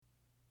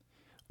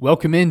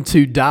Welcome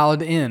into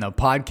Dialed In, a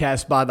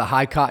podcast by the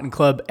High Cotton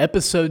Club,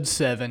 episode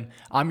 7.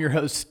 I'm your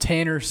host,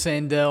 Tanner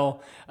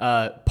Sandel.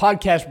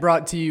 Podcast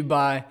brought to you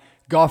by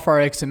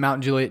GolfRX in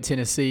Mt Juliet,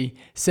 Tennessee.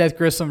 Seth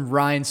Grissom,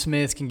 Ryan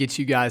Smith can get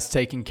you guys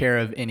taken care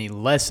of any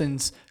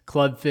lessons,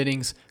 club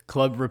fittings,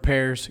 club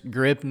repairs,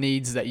 grip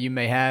needs that you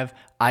may have.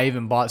 I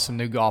even bought some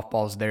new golf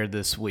balls there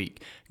this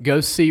week.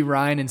 Go see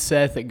Ryan and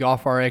Seth at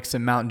GolfRX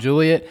in Mt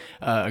Juliet.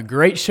 A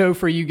great show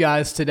for you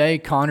guys today.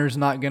 Connor's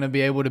not going to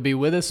be able to be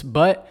with us,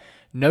 but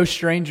no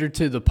stranger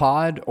to the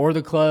pod or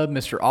the club,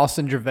 Mr.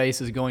 Austin Gervase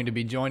is going to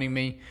be joining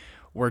me.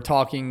 We're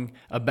talking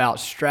about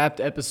Strapped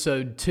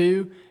episode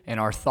 2 and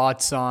our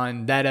thoughts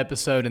on that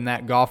episode and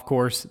that golf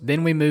course.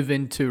 Then we move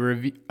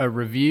into a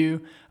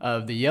review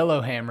of the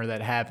Yellowhammer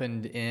that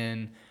happened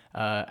in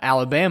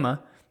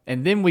Alabama.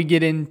 And then we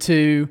get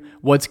into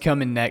what's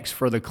coming next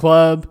for the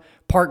club,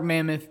 Park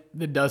Mammoth,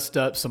 the Dust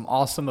Up, some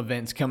awesome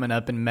events coming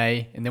up in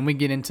May. And then we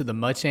get into the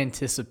much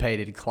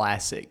anticipated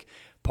Classic.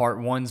 Part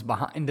 1's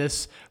behind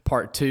us.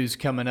 Part 2's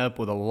coming up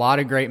with a lot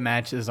of great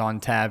matches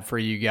on tab for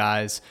you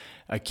guys.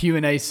 A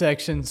Q&A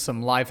section,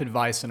 some life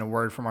advice, and a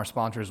word from our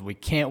sponsors. We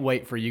can't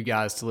wait for you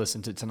guys to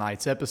listen to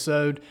tonight's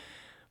episode.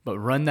 But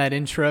run that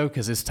intro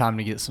because it's time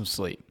to get some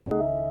sleep.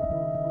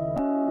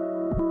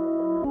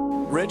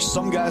 Rich,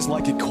 some guys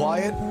like it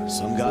quiet,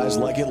 some guys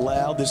like it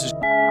loud. This is...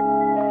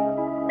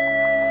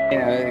 You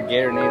know, the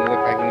Gator needs to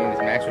look like he needs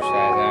some exercise.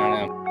 I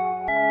don't know.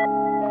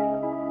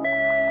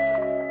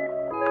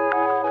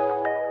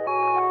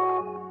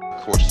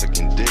 Of course, the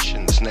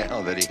conditions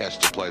now that he has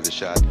to play the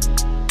shot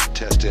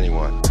test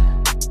anyone.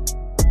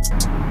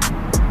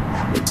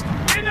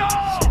 Straight up.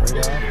 Oh,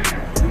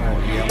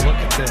 yeah, look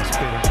at this,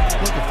 Peter.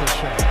 Look at this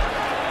shot.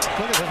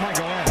 Look at this. Might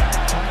go in.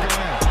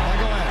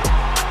 Might go in.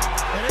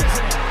 It is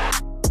in.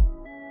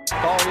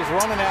 Oh, he's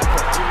running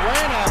after it. He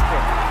ran after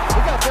it.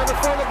 He got there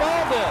before the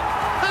ball did.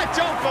 I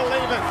don't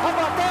believe it. How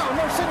about that? I've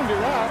never seen him do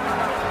that.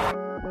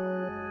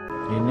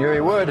 You knew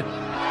he would.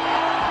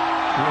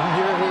 You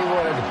knew he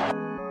would.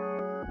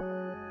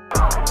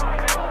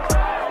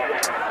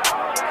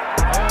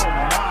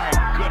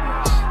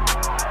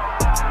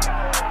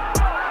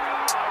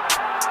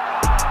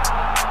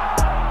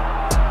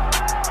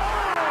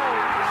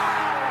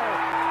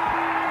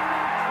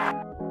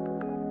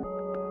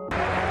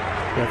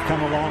 They've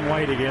come a long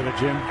way together,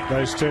 Jim,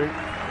 those two.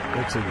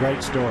 It's a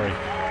great story.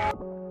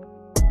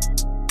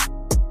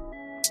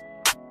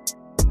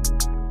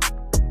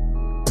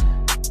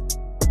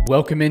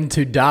 Welcome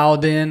into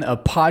Dialed In, a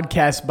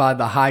podcast by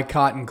the High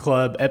Cotton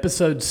Club,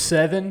 episode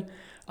 7.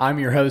 I'm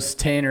your host,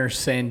 Tanner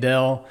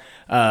Sandel.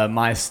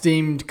 My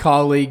esteemed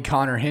colleague,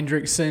 Connor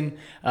Hendrickson,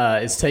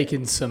 is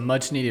taking some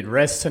much-needed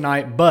rest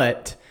tonight,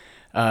 but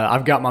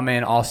I've got my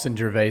man, Austin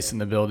Gervase, in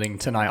the building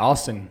tonight.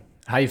 Austin,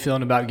 how you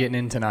feeling about getting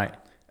in tonight?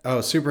 Oh,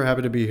 super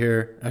happy to be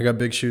here. I got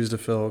big shoes to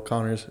fill.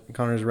 Connor's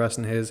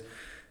resting his,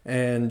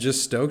 and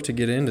just stoked to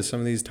get into some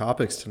of these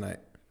topics tonight.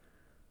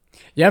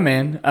 Yeah,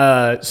 man.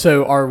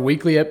 So our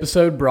weekly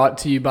episode brought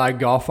to you by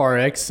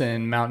GolfRX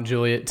in Mt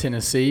Juliet,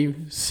 Tennessee.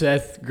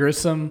 Seth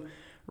Grissom,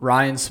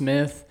 Ryan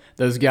Smith,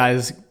 those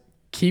guys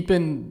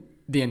keeping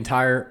the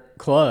entire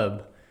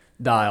club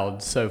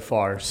dialed so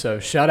far.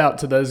 So shout out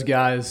to those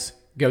guys.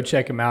 Go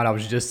check them out. I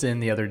was just in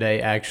the other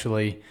day,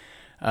 actually,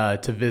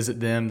 to visit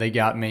them. They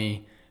got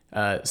me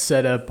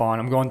set up on,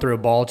 I'm going through a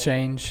ball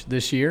change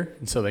this year,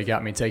 and so they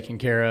got me taken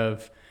care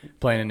of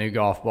playing a new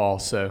golf ball.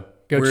 So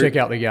go check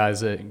out the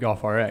guys at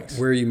GolfRX.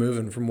 Where are you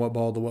moving? From what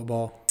ball to what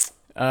ball?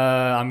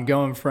 I'm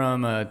going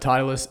from a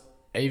Titleist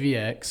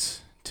AVX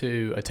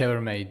to a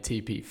TaylorMade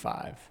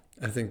TP5.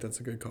 I think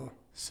that's a good call.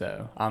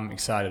 So I'm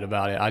excited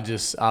about it.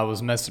 I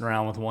was messing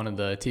around with one of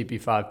the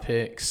TP5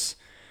 picks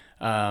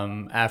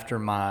after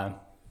my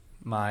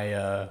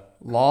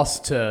loss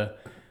to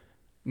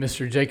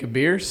Mr. Jacob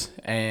Beers,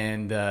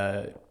 and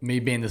me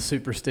being the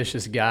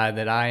superstitious guy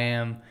that I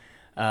am,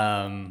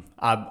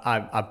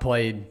 I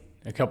played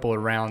a couple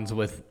of rounds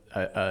with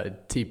a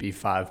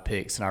TP5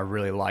 picks, and I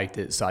really liked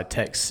it. So I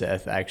texted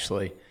Seth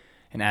actually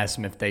and asked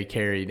him if they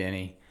carried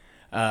any,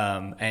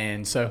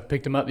 and so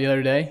picked him up the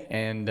other day,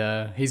 and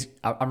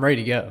I'm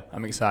ready to go.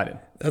 I'm excited.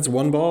 That's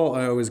one ball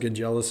I always get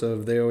jealous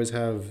of. They always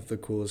have the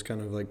coolest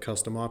kind of like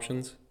custom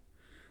options.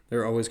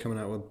 They're always coming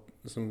out with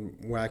some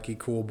wacky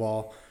cool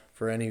ball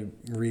for any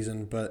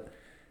reason, but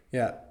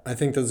yeah, I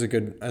think that's a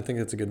good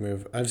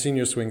move. I've seen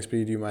your swing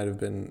speed. You might have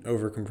been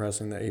over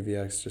compressing the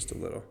AVX just a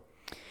little.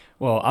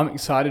 Well, I'm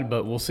excited,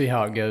 but we'll see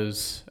how it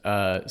goes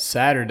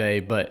Saturday.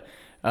 But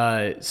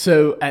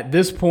so at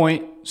this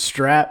point,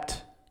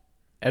 Strapped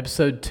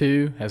episode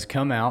 2 has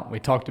come out. We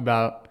talked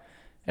about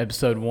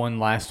episode 1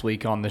 last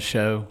week on the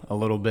show a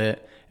little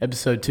bit.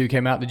 Episode 2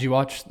 came out. Did you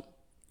watch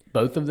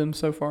both of them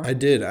so far? I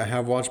did. I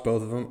have watched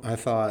both of them. I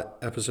thought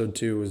episode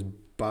 2 was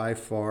by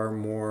far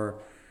more,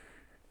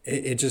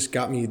 it just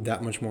got me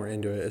that much more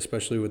into it,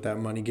 especially with that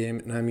money game.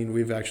 And I mean,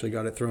 we've actually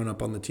got it thrown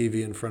up on the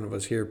TV in front of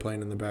us here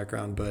playing in the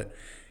background, but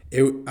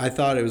I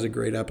thought it was a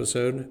great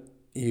episode.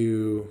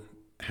 You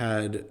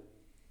had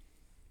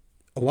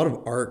a lot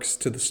of arcs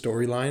to the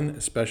storyline,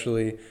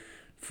 especially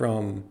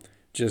from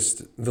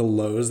just the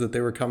lows that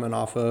they were coming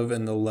off of,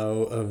 and the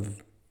low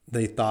of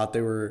they thought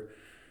they were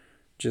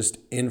just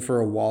in for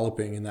a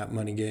walloping in that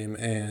money game,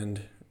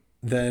 and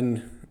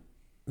then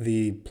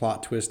the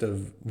plot twist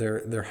of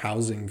their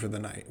housing for the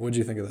night. What did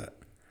you think of that?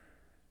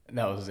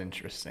 That was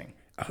interesting.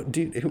 Oh,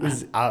 dude, it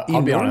was.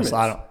 I'll be honest.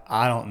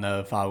 I don't know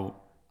if I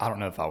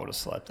would have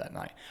slept that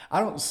night.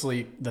 I don't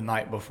sleep the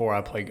night before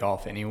I play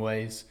golf,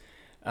 anyways.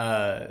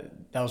 That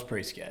was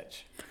pretty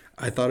sketch.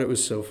 I thought it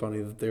was so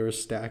funny that they were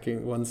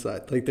stacking one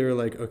side. Like, they were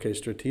like, okay,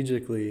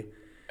 strategically,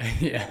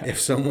 Yeah. if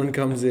someone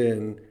comes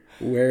in,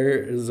 where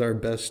is our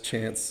best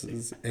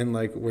chances, and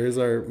like, where's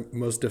our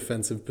most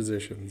defensive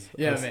positions?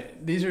 Yeah, man,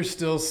 these are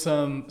still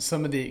some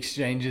of the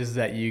exchanges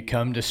that you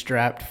come to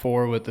Strapped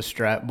for with the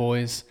Strap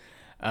boys.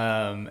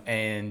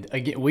 And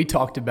again, we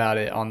talked about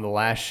it on the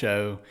last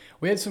show.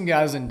 We had some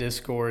guys in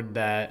Discord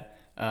that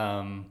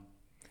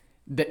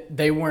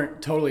they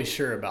weren't totally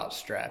sure about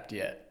Strapped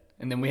yet.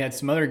 And then we had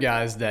some other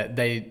guys that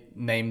they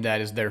named that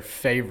as their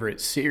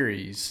favorite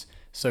series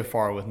so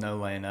far with no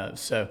laying up.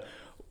 So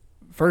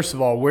first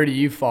of all, where do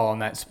you fall on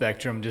that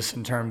spectrum just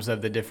in terms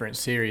of the different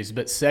series?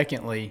 But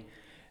secondly,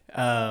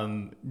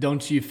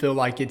 don't you feel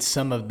like it's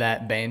some of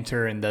that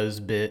banter and those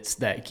bits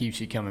that keeps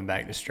you coming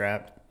back to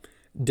Strapped?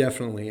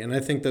 Definitely. And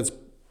I think that's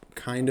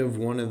kind of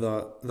one of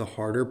the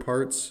harder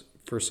parts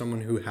for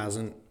someone who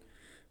hasn't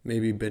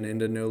maybe been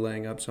into no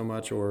laying up so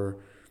much, or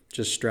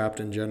just Strapped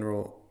in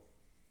general.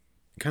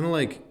 Kind of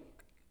like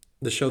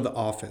the show The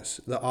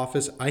Office. The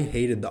Office, I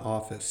hated The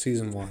Office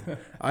season 1.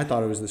 I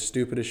thought it was the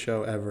stupidest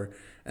show ever.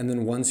 And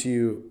then once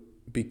you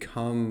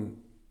become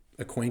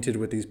acquainted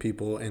with these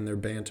people and their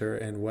banter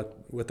and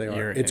what they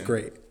are, it's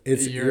great.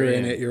 You're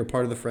in it. You're a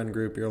part of the friend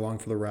group. You're along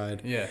for the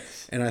ride.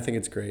 Yes. And I think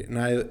it's great. And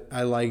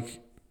I like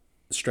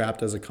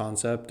Strapped as a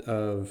concept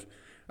of,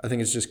 I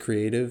think it's just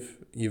creative.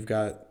 You've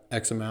got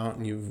X amount,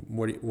 and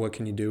what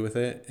can you do with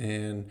it?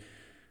 And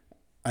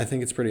I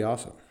think it's pretty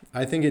awesome.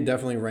 I think it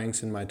definitely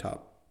ranks in my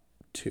top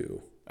 2.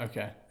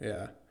 Okay.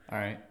 Yeah. All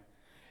right.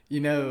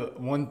 You know,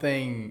 one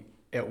thing,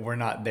 we're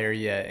not there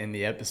yet in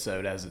the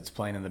episode as it's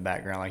playing in the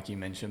background like you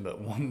mentioned, but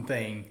one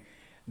thing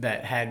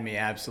that had me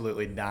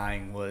absolutely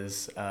dying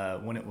was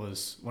when it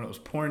was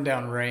pouring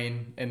down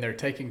rain and they're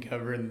taking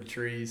cover in the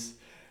trees.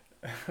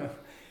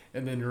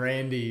 And then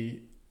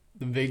Randy,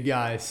 the big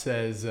guy,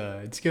 says,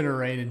 it's going to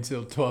rain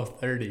until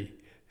 12:30.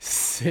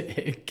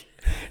 Sick.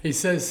 He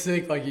says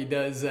sick like he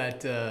does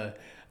at the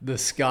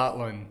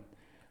Scotland.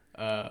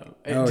 Have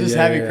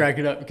me crack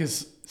it up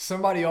because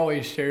somebody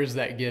always shares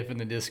that GIF in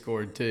the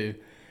Discord too.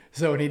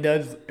 So when he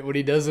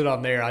does it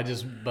on there, I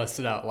just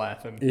busted out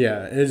laughing.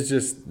 Yeah, it's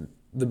just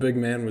the big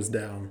man was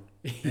down,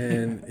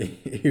 and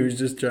he was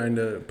just trying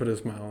to put a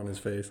smile on his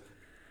face.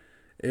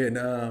 And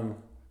I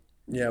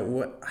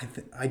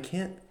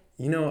can't.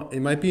 You know, it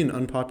might be an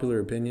unpopular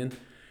opinion,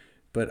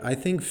 but I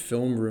think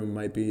Film Room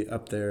might be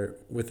up there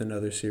with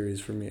another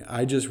series for me.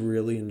 I just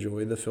really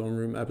enjoy the Film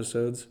Room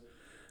episodes,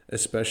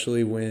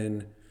 especially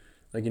when,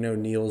 like, you know,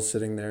 Neil's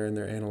sitting there and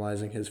they're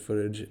analyzing his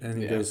footage,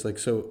 and he goes like,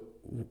 "So,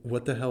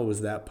 what the hell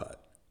was that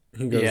putt?"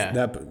 He goes,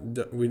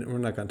 we're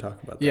not going to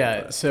talk about that.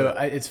 Yeah,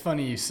 it's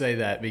funny you say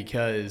that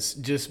because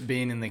just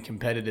being in the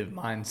competitive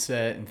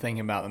mindset and thinking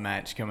about the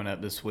match coming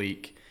up this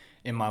week,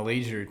 in my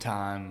leisure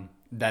time,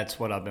 that's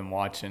what I've been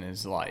watching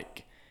is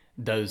like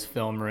those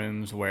film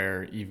rooms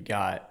where you've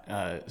got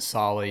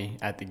Solly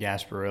at the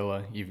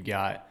Gasparilla, you've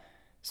got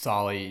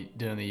Solly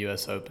doing the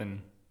U.S.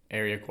 Open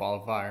area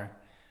qualifier,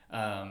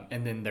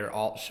 and then their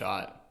alt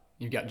shot.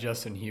 You've got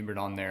Justin Hubert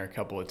on there a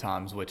couple of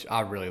times, which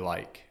I really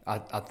like. I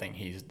think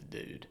he's the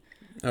dude.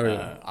 Oh, really?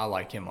 I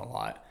like him a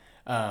lot.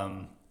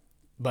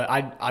 But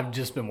I've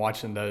just been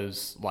watching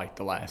those like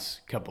the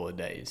last couple of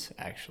days,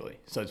 actually.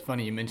 So it's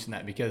funny you mentioned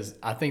that because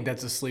I think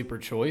that's a sleeper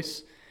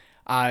choice.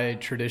 I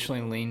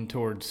traditionally lean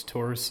towards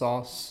tourist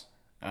sauce.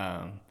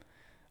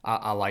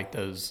 I like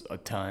those a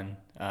ton.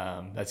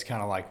 That's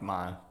kind of like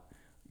my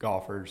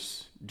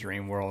golfer's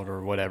dream world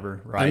or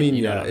whatever, right? I mean,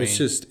 you know what I it's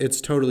mean?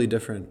 it's totally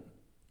different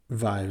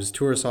vibes.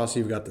 Tourist sauce,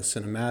 you've got the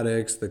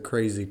cinematics, the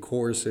crazy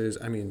courses.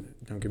 I mean,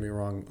 don't get me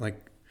wrong,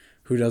 like,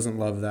 who doesn't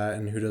love that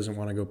and who doesn't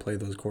want to go play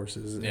those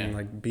courses and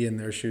like be in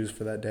their shoes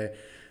for that day?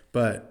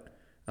 But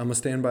I'm gonna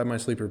stand by my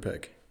sleeper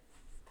pick.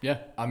 Yeah,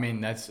 I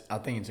mean I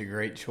think it's a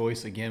great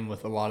choice again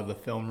with a lot of the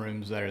film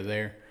rooms that are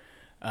there.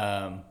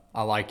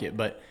 I like it.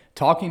 But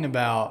talking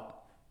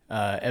about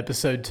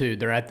episode 2,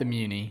 they're at the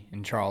Muni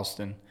in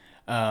Charleston.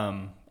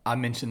 I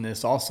mentioned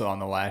this also on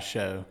the last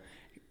show.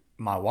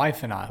 My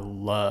wife and I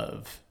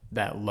love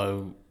that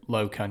low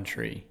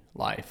country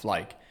life.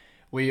 Like,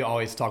 we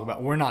always talk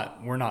about we're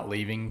not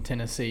leaving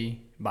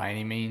Tennessee by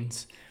any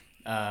means,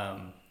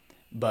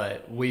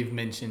 but we've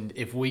mentioned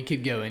if we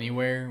could go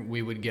anywhere,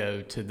 we would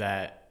go to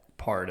that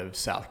part of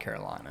South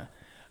Carolina,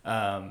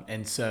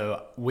 and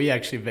so we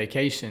actually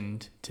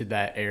vacationed to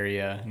that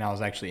area, and I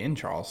was actually in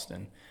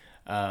Charleston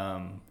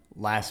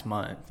last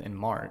month in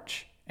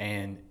March,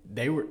 and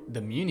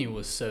the Muni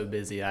was so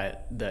busy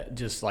that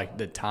just like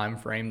the time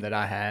frame that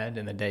I had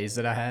and the days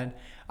that I had,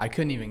 I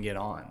couldn't even get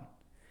on.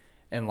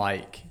 And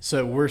like,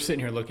 so we're sitting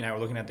here we're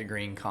looking at the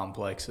green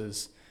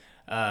complexes.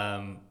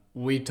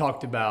 We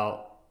talked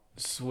about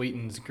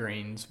Sweeten's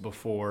greens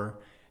before.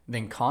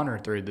 Then Connor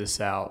threw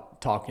this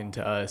out talking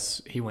to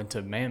us. He went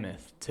to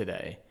Mammoth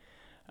today.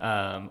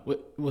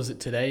 Was it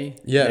today?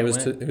 Yeah, it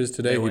was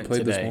today. He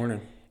played this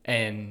morning.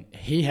 And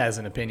he has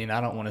an opinion. I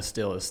don't want to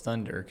steal his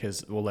thunder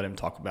because we'll let him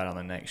talk about it on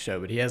the next show.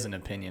 But he has an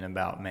opinion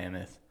about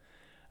Mammoth.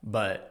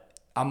 But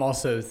I'm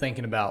also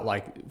thinking about,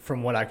 like,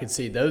 from what I could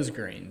see, those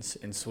greens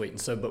in Sweeten.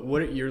 So, but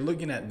what you're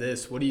looking at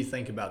this, what do you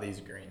think about these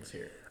greens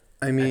here?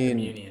 I mean, at the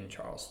Muni in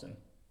Charleston.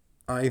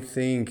 I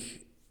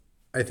think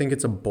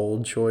it's a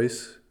bold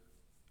choice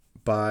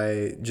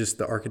by just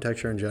the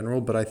architecture in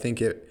general, but I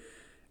think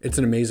it's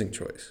an amazing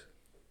choice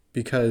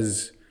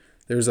because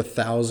there's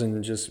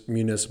 1,000 just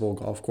municipal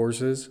golf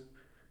courses,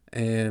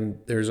 and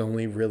there's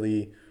only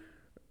really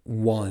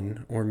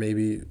one or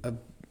maybe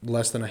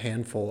less than a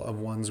handful of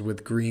ones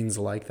with greens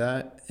like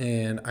that.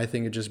 And I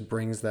think it just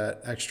brings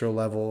that extra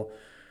level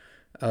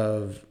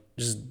of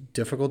just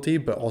difficulty,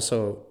 but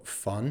also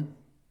fun.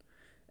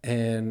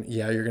 And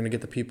yeah, you're going to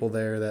get the people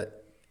there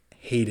that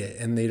hate it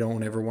and they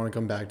don't ever want to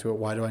come back to it.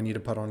 Why do I need to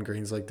putt on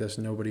greens like this?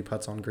 Nobody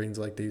putts on greens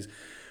like these.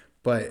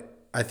 But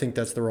I think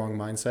that's the wrong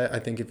mindset. I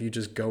think if you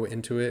just go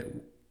into it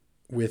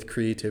with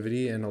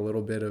creativity and a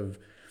little bit of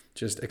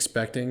just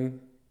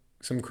expecting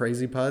some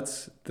crazy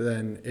putts,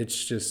 then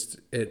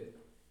it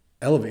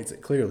elevates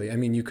it clearly. I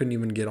mean, you couldn't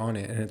even get on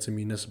it, and it's a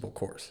municipal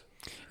course.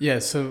 Yeah,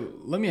 so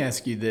let me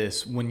ask you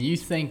this. When you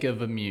think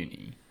of a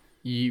Muni,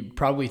 you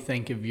probably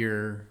think of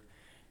your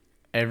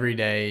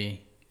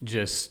everyday,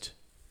 you're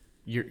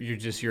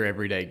just your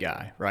everyday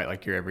guy, right?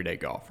 Like your everyday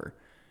golfer.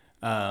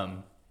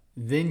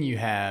 Then you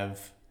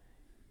have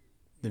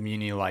the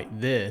Muni like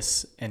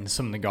this and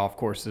some of the golf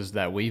courses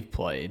that we've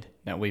played,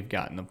 that we've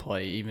gotten to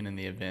play, even in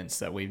the events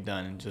that we've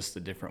done and just the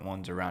different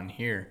ones around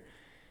here.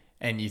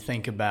 And you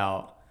think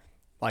about,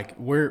 like,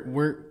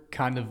 we're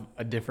kind of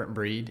a different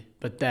breed,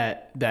 but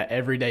that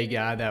everyday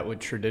guy that would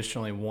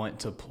traditionally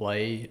want to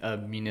play a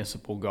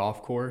municipal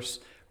golf course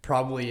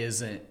probably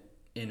isn't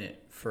in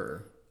it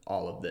for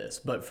all of this.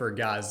 But for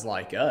guys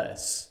like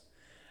us,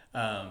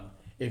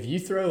 if you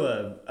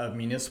throw a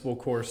municipal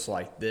course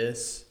like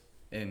this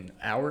in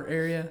our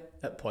area,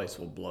 that place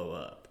will blow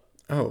up.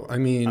 Oh, I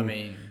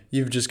mean,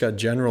 you've just got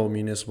general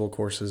municipal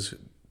courses.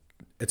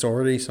 It's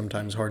already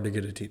sometimes hard to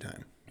get a tee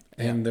time.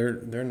 And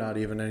they're not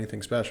even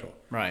anything special.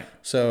 Right.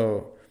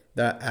 So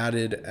that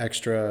added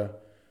extra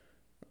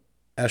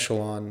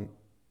echelon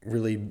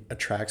really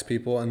attracts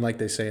people. And like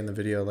they say in the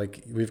video,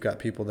 like, we've got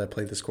people that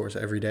play this course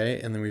every day,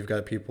 and then we've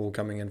got people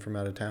coming in from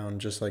out of town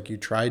just like you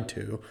tried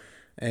to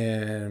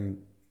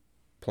and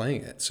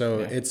playing it.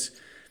 So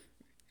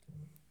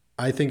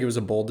I think it was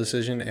a bold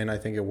decision, and I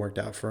think it worked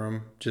out for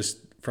him just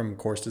from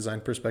course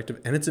design perspective.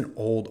 And it's an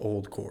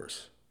old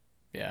course.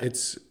 Yeah.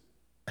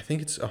 I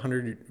think it's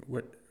 100,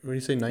 what do you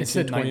say, 1929? It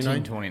said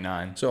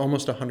 1929. So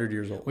almost 100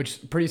 years old. Which is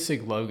pretty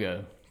sick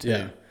logo,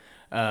 too.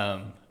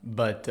 Yeah.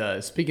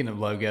 But speaking of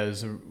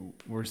logos,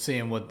 we're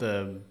seeing what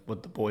the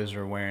boys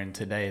are wearing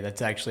today.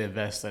 That's actually a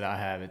vest that I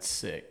have. It's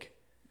sick.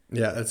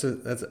 Yeah,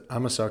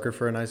 I'm a sucker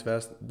for a nice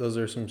vest. Those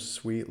are some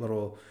sweet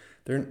little.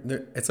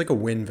 It's like a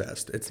wind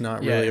vest. It's not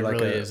really it like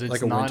really a is. It's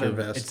like a not winter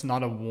vest. It's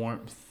not a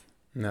warmth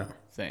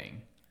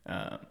thing.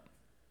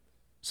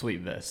 Sweet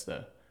vest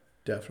though.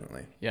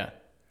 Definitely. Yeah.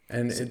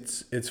 And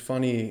it's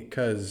funny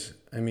because,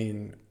 I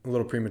mean, a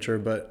little premature,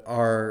 but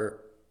our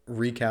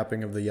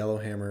recapping of the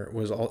Yellowhammer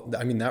was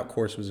that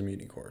course was a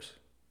Muni course.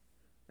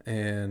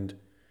 And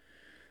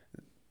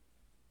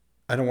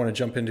I don't want to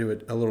jump into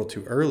it a little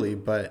too early,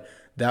 but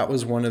that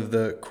was one of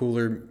the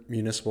cooler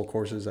municipal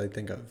courses I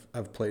think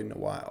I've played in a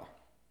while.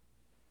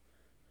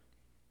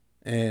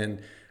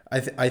 And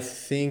I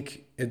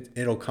think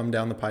it'll come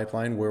down the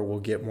pipeline where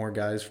we'll get more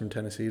guys from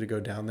Tennessee to go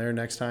down there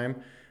next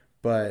time.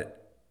 But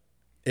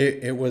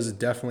it was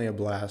definitely a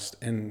blast.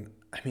 And,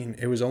 I mean,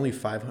 it was only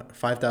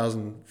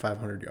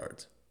 5,500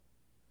 yards.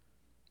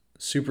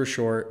 Super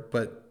short,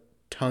 but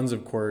tons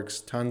of quirks,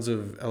 tons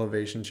of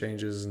elevation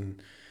changes.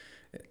 And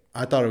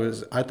I thought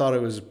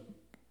it was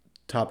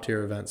top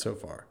tier event so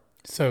far.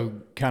 So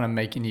kind of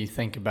making you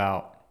think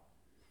about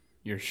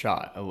your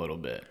shot a little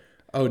bit.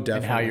 Oh, definitely.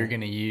 And how you're going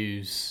to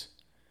use,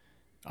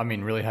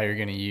 really how you're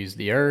going to use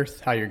the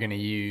earth, how you're going to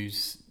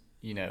use,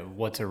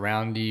 what's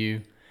around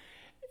you.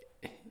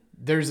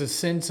 There's a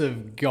sense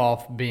of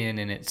golf being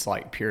in its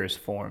like purest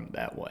form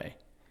that way.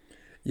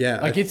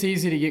 Yeah. Like it's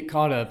easy to get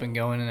caught up in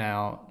going and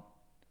out,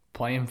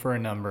 playing for a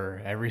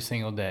number every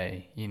single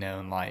day,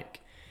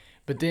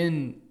 but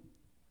then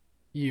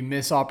you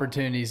miss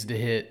opportunities to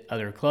hit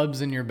other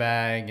clubs in your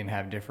bag and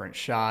have different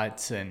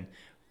shots and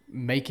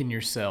making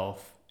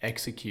yourself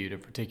execute a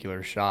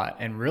particular shot.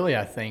 And really,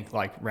 I think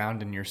like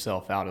rounding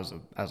yourself out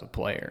as a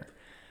player.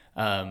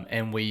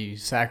 And we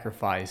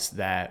sacrifice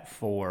that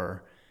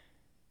for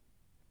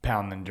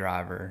pounding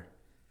driver,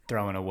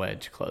 throwing a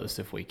wedge close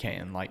if we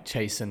can, like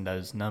chasing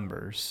those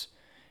numbers.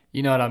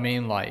 You know what I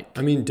mean?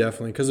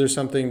 Definitely, because there's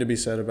something to be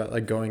said about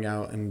like going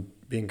out and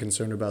being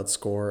concerned about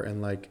score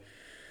and like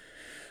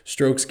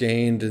strokes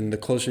gained, and the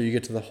closer you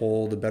get to the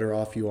hole, the better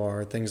off you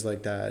are, things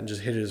like that, and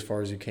just hit it as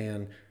far as you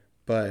can.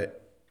 But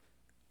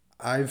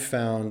I've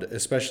found,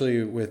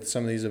 especially with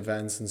some of these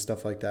events and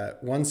stuff like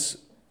that,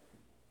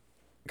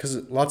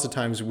 because lots of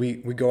times we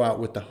go out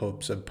with the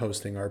hopes of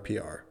posting our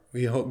PR.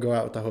 We go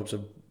out with the hopes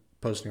of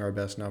posting our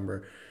best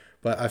number.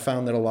 But I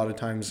found that a lot of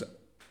times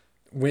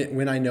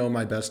when I know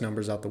my best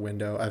number's out the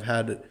window, I've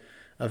had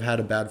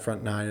a bad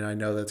front nine, and I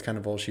know that's kind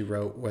of all she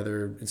wrote,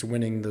 whether it's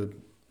winning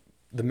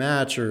the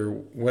match or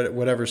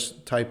whatever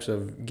types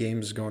of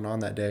games going on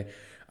that day.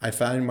 I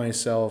find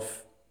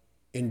myself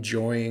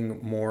enjoying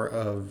more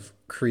of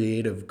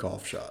creative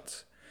golf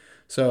shots.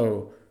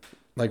 So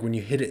like when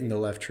you hit it in the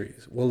left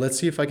trees, well, let's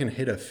see if I can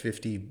hit a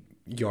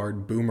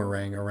 50-yard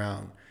boomerang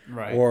around.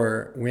 Right.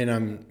 Or when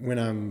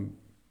I'm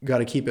got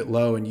to keep it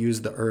low and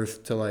use the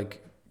earth to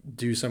like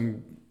do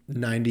some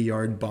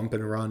 90-yard bump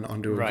and run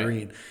onto a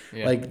green.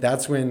 Yeah. Like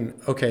that's when,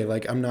 okay,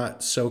 like I'm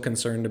not so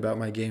concerned about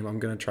my game. I'm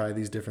going to try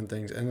these different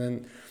things. And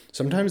then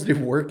sometimes they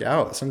work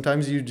out.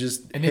 Sometimes you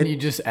just then you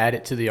just add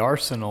it to the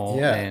arsenal.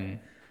 Yeah.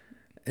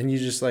 And you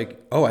just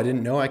like, oh, I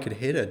didn't know I could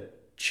hit a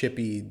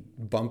chippy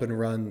bump and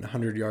run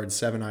 100-yard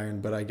 7-iron,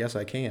 but I guess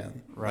I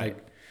can. Right.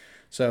 Like,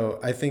 so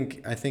I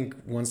think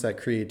once that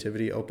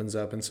creativity opens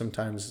up, and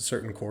sometimes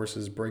certain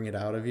courses bring it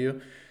out of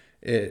you,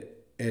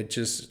 it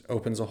just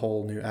opens a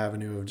whole new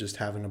avenue of just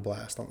having a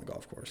blast on the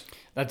golf course.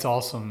 That's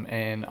awesome,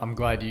 and I'm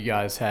glad you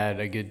guys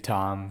had a good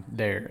time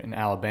there in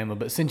Alabama.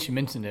 But since you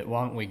mentioned it,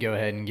 why don't we go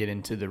ahead and get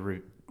into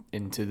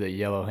the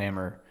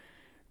Yellowhammer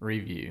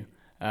review?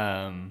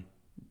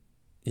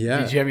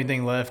 Yeah. Did you have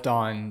anything left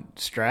on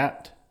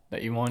Strapped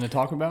that you wanted to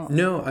talk about?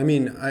 No, I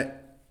mean,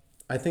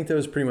 I think that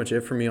was pretty much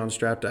it for me on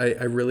Strapped.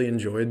 I really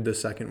enjoyed the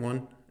second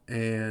one,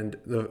 and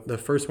the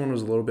first one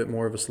was a little bit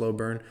more of a slow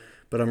burn,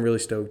 but I'm really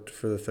stoked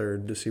for the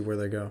third to see where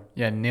they go.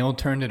 Yeah, Neil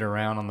turned it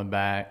around on the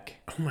back.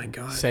 Oh my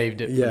God.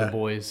 Saved it for the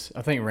boys.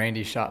 I think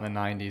Randy shot in the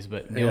 90s,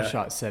 but Neil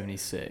shot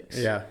 76.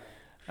 Yeah.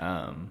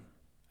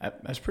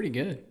 That's pretty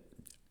good.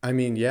 I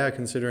mean, yeah,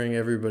 considering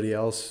everybody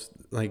else,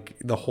 like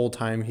the whole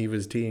time he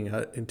was teeing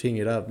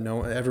it up,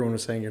 everyone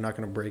was saying you're not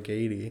going to break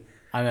 80.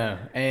 I know.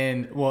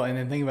 And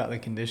then think about the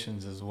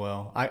conditions as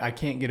well. I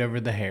can't get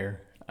over the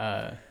hair.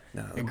 No,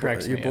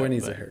 your boy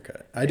needs a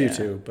haircut. I do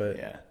too, but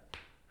yeah.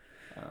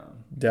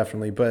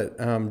 Definitely.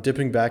 But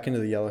dipping back into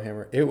the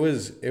Yellowhammer, it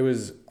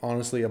was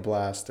honestly a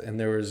blast, and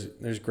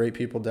there's great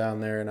people down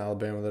there in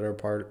Alabama that are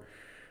part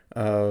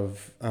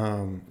of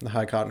the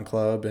High Cotton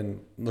Club and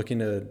looking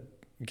to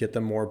get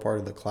them more part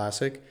of the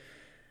Classic.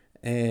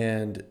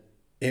 And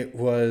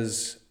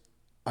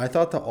I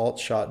thought the alt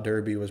shot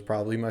derby was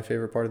probably my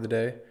favorite part of the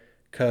day,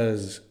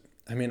 because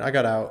I mean, I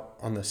got out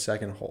on the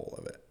second hole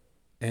of it,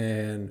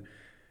 and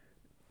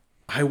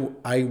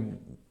I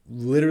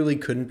literally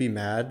couldn't be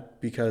mad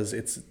because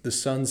it's the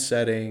sun's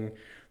setting,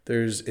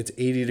 it's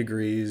 80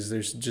 degrees,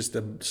 there's just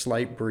a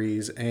slight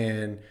breeze,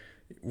 and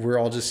we're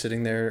all just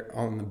sitting there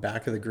on the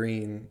back of the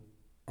green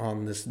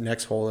on this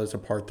next hole that's a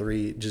par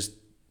 3, just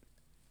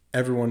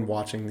everyone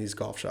watching these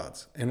golf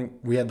shots. And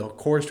we had the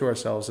course to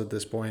ourselves at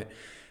this point,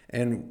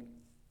 and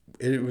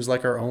it was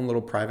like our own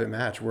little private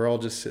match. We're all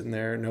just sitting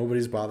there,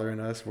 nobody's bothering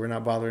us, we're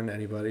not bothering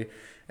anybody,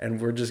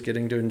 and we're just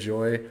getting to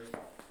enjoy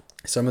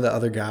some of the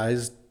other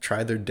guys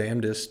tried their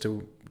damnedest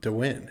to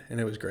win,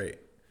 and it was great.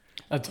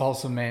 That's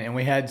awesome, man. And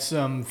we had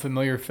some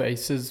familiar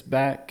faces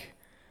back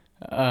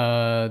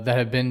that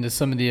have been to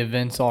some of the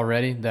events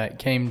already that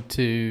came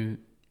to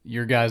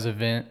your guys'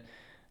 event,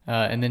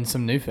 and then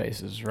some new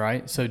faces,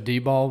 right? So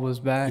D-Ball was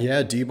back?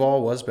 Yeah,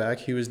 D-Ball was back.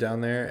 He was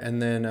down there.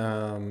 And then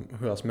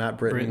who else? Matt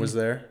Britton was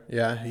there.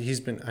 Yeah,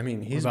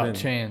 what about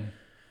Chan?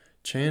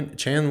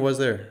 Chan was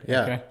there.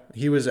 Yeah. Okay.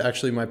 He was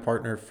actually my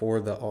partner for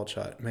the alt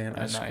shot. Man,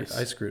 I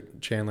nice.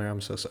 screwed Chandler.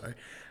 I'm so sorry.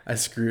 I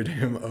screwed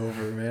him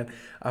over, man.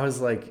 I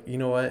was like, you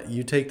know what?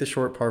 You take the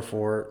short par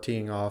 4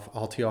 teeing off.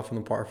 I'll tee off on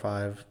the par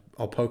 5.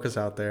 I'll poke us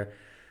out there.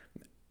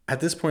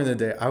 At this point in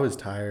the day, I was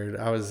tired.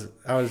 I was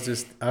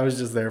just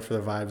there for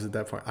the vibes at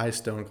that point. I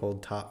stone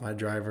cold topped my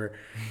driver,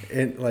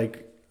 and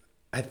like,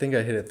 I think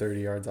I hit it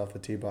 30 yards off the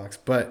tee box.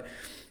 But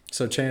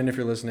so Chan, if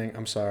you're listening,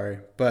 I'm sorry.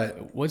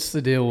 But what's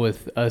the deal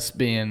with us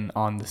being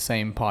on the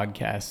same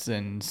podcast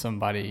and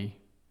somebody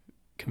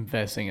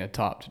confessing a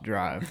topped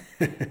drive?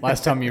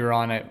 Last time you were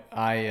on it,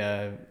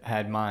 I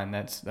had mine.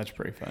 That's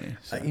pretty funny.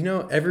 So.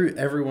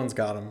 Everyone's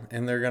got them,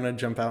 and they're gonna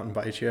jump out and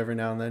bite you every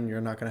now and then.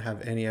 You're not gonna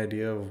have any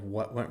idea of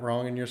what went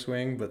wrong in your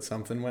swing, but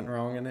something went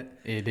wrong in it.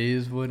 It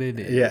is what it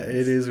is. Yeah,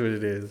 it is what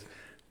it is.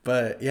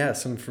 But yeah,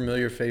 some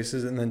familiar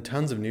faces, and then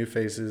tons of new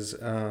faces.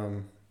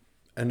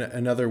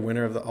 Another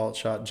winner of the alt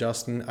shot,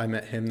 Justin. I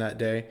met him that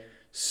day.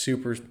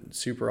 Super,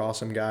 super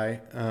awesome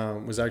guy.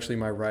 Was actually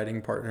my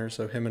riding partner,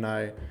 so him and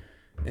I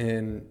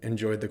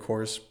enjoyed the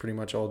course pretty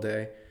much all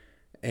day.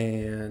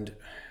 And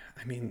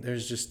I mean,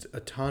 there's just a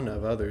ton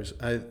of others.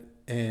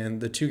 And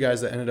the two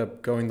guys that ended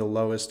up going the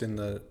lowest in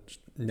the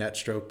net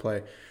stroke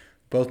play,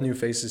 both new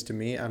faces to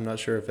me. I'm not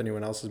sure if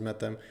anyone else has met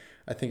them.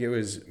 I think it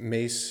was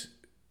Mace.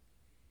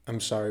 I'm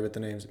sorry with the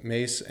names.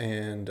 Mace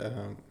and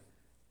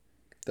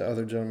the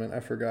other gentleman, I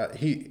forgot.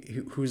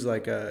 He was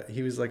like a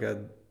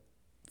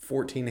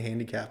 14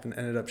 handicap and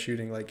ended up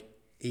shooting like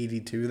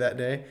 82 that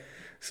day.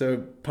 So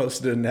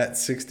posted a net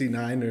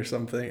 69 or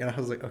something. And I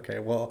was like, okay,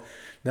 well,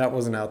 that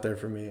wasn't out there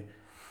for me.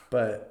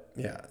 But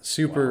yeah,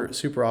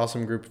 super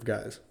awesome group of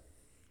guys.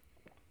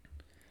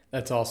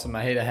 That's awesome.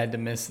 I hate I had to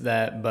miss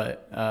that,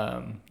 but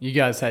you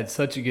guys had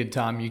such a good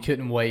time. You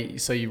couldn't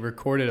wait. So you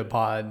recorded a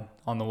pod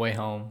on the way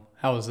home.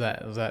 How was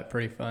that? Was that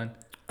pretty fun?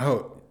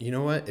 Oh, you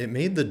know what? It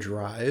made the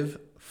drive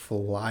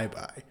fly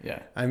by.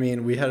 Yeah. I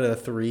mean, we had a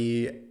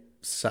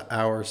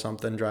 3-hour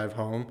something drive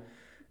home,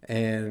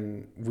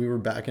 and we were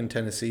back in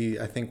Tennessee,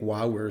 I think,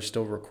 while we were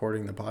still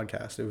recording the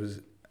podcast. It was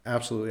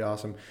absolutely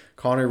awesome.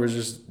 Connor was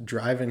just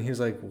driving. He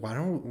was like, why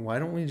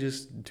don't we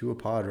just do a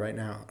pod right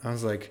now? I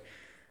was like,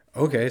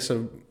 okay.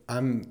 So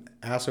I'm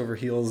ass over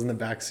heels in the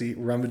back seat,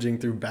 rummaging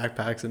through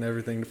backpacks and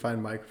everything to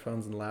find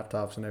microphones and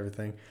laptops and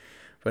everything.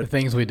 But the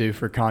things we do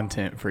for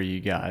content for you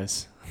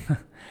guys.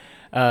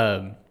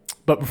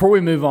 But before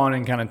we move on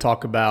and kind of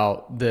talk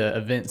about the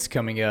events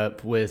coming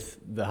up with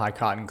the High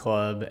Cotton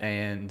Club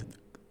and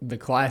the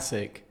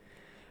Classic,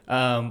 we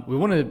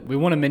want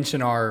to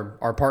mention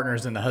our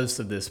partners and the hosts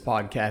of this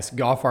podcast,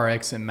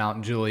 GolfRX in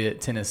Mt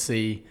Juliet,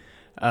 Tennessee,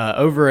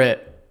 over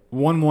at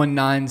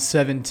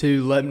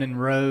 11972 Lebanon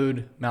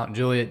Road, Mt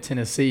Juliet,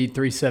 Tennessee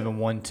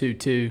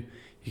 37122.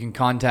 You can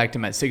contact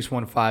them at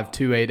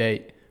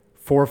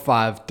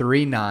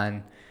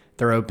 615-288-4539.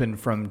 They're open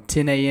from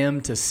 10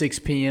 a.m. to 6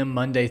 p.m.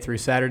 Monday through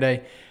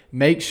Saturday.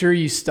 Make sure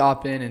you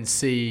stop in and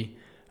see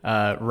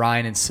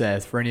Ryan and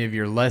Seth for any of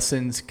your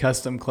lessons,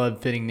 custom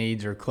club fitting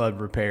needs, or club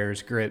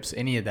repairs, grips,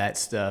 any of that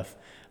stuff.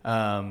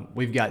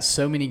 We've got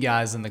so many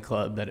guys in the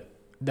club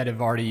that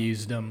have already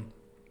used them.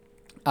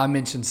 I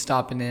mentioned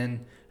stopping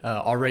in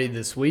already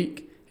this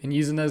week and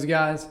using those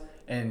guys.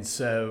 And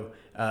so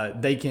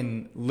they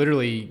can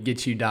literally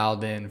get you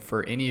dialed in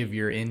for any of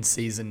your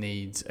in-season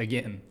needs.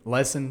 Again,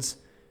 lessons,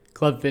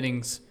 club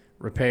fittings,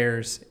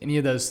 repairs, any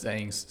of those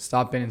things.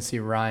 Stop in and see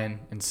Ryan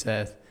and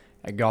Seth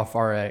at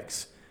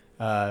GolfRX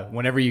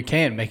whenever you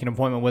can. Make an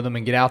appointment with them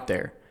and get out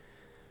there.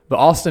 But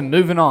Austin,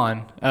 moving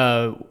on,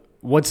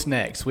 what's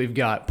next? We've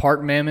got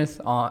Park Mammoth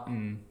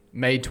on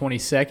May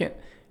 22nd,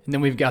 and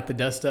then we've got the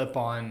Dust Up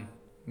on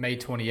May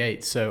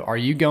 28th. So are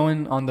you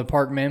going on the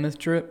Park Mammoth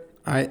trip?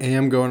 I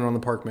am going on the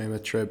Park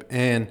Mammoth trip,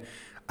 and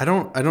I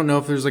don't know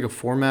if there's like a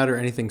format or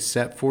anything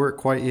set for it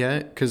quite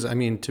yet. Because I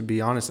mean, to be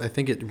honest, I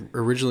think it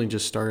originally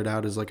just started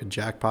out as like a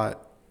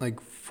jackpot, like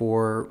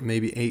 4,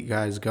 maybe 8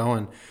 guys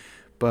going,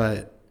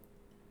 but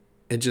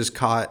it just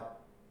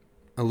caught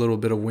a little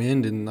bit of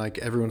wind and like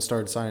everyone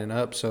started signing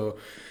up. So,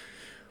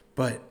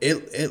 but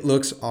it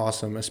looks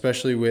awesome,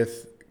 especially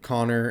with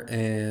Connor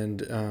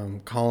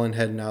and Colin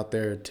heading out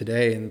there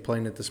today and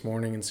playing it this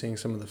morning and seeing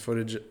some of the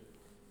footage.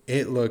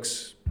 It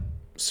looks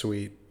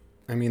sweet.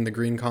 I mean, the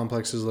green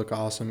complexes look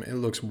awesome. It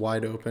looks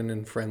wide open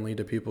and friendly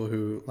to people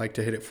who like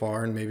to hit it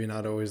far and maybe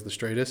not always the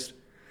straightest.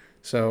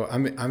 So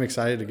I'm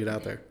excited to get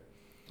out there.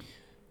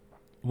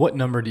 What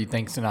number do you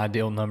think is an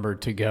ideal number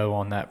to go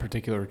on that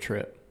particular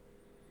trip?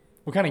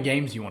 What kind of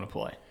games do you want to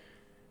play?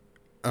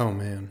 Oh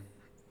man,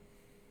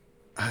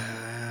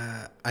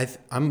 I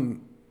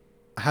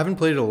haven't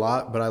played it a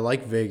lot, but I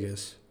like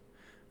Vegas.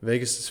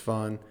 Vegas is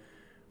fun.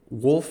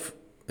 Wolf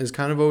is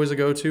kind of always a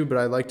go-to, but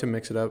I like to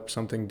mix it up,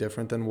 something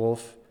different than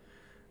Wolf.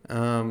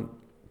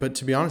 But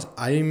to be honest,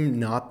 I'm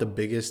not the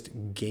biggest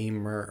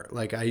gamer.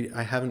 Like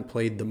I haven't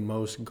played the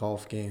most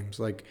golf games.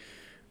 Like,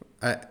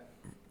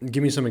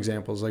 give me some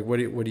examples. Like, what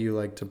do you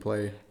like to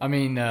play? I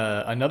mean,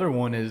 another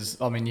one is,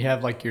 I mean, you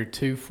have like your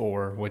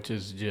 2-4, which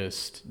is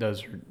just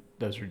those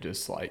are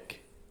just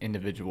like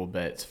individual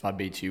bets. If I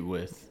beat you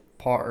with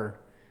par,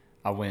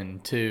 I win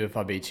 2. If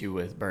I beat you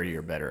with birdie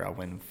or better, I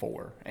win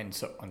 4, and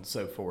so on and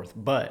so forth.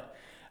 But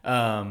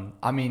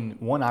I mean,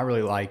 one I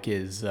really like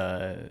is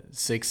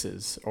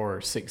sixes or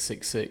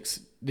 666.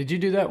 Did you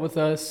do that with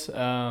us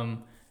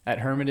at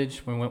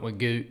Hermitage? We went with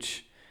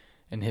Gooch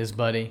and his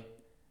buddy.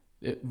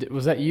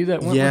 Was that you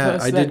that went with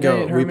us? Yeah, I did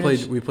go.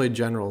 We played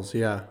generals.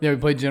 Yeah. Yeah, we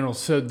played generals.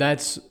 So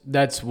that's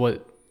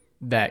what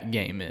that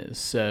game is.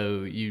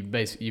 So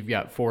you've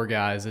got 4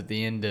 guys at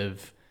the end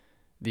of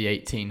the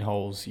 18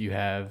 holes. You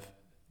have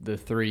the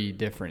 3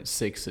 different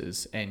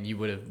sixes, and you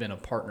would have been a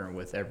partner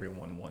with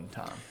everyone one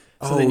time.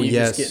 So then you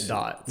just get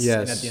dots.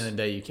 Yes. And at the end of the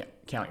day, you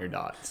count your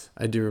dots.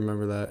 I do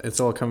remember that. It's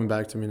all coming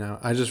back to me now.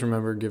 I just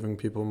remember giving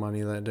people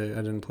money that day.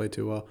 I didn't play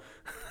too well.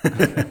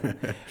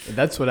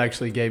 That's what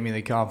actually gave me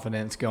the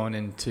confidence going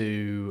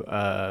into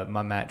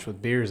my match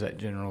with Beers at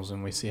Generals,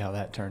 and we see how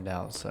that turned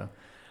out. So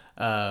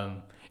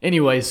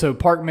anyway, so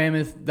Park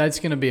Mammoth,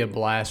 that's going to be a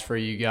blast for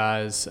you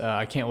guys.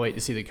 I can't wait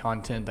to see the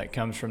content that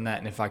comes from that,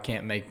 and if I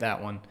can't make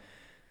that one,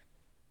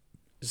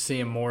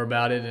 seeing more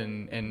about it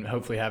and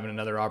hopefully having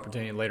another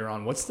opportunity later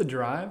on. What's the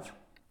drive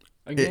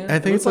again? I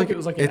think it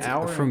was like an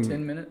hour and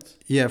 10 minutes.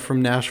 Yeah,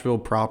 from Nashville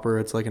proper,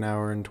 it's like an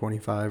hour and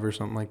 25 or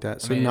something like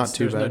that. So not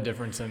too bad. There's no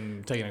difference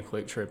in taking a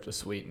quick trip to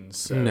Sweetens.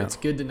 So No. It's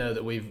good to know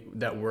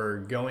that we're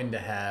going to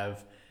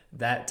have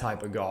that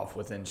type of golf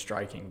within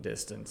striking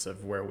distance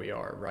of where we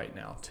are right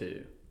now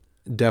too.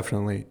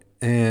 Definitely.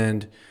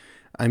 And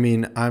I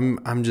mean,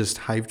 I'm just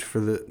hyped for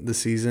the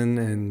season,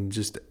 and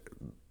just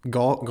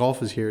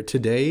golf is here.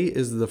 Today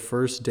is the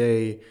first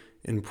day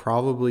in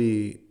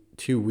probably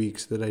 2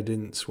 weeks that I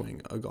didn't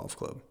swing a golf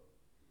club.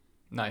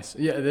 Nice.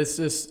 Yeah,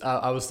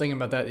 I was thinking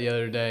about that the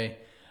other day.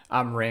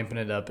 I'm ramping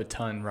it up a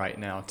ton right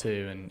now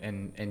too,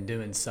 and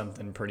doing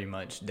something pretty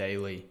much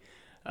daily.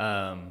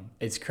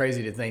 It's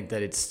crazy to think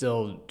that it's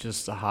still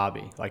just a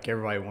hobby. Like,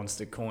 everybody wants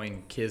to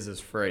coin Kiz's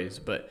phrase,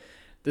 but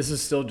this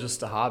is still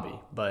just a hobby.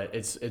 But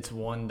it's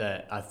one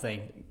that I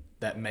think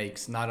that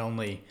makes not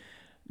only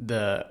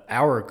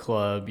our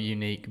club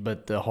unique,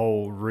 but the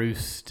whole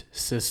Roost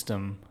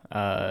system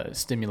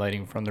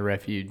stimulating from the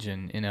Refuge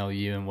and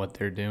NLU and what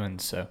they're doing.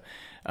 So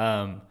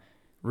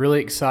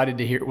really excited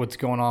to hear what's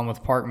going on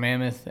with Park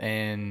Mammoth.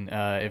 And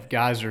if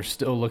guys are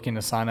still looking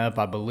to sign up,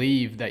 I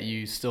believe that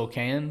you still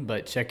can,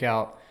 but check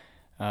out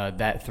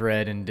that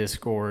thread in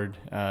Discord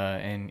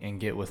and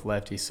get with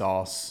Lefty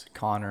Sauce,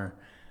 Connor,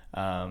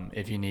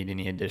 if you need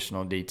any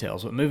additional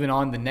details. But moving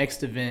on, the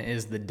next event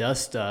is the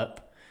Dust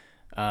Up,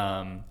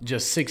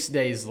 just 6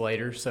 days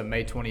later, so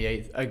May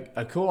 28th.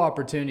 A cool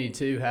opportunity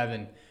too,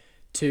 having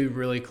two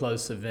really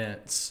close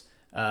events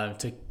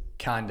to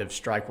kind of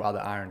strike while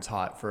the iron's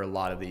hot for a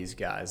lot of these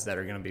guys that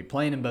are going to be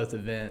playing in both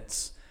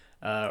events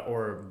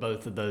or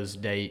both of those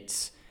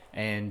dates,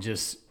 and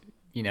just,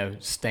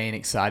 staying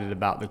excited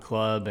about the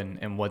club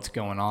and what's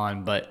going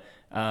on. But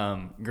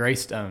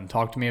Greystone,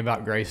 talk to me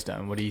about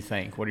Greystone. What do you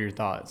think? What are your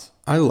thoughts?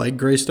 I like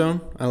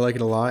Greystone. I like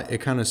it a lot. It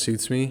kind of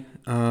suits me.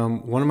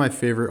 One of my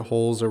favorite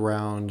holes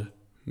around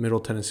Middle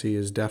Tennessee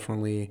is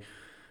definitely,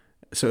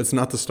 so it's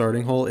not the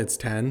starting hole, it's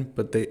 10,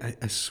 but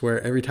I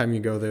swear every time you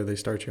go there, they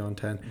start you on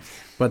 10.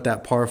 But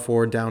that par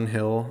 4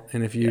 downhill,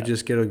 and if you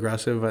just get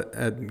aggressive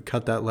and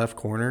cut that left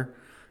corner,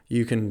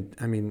 you can,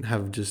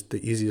 have just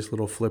the easiest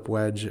little flip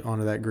wedge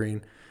onto that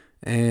green.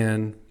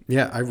 And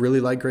yeah, I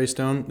really like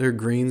Greystone. Their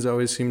greens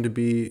always seem to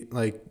be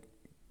like,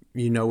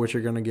 what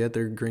you're going to get.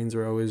 Their greens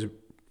are always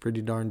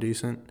pretty darn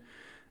decent.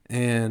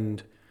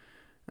 And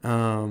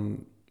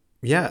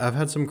yeah, I've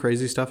had some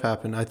crazy stuff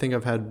happen. I think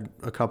I've had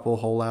a couple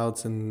hole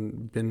outs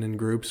and been in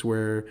groups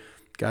where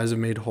guys have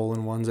made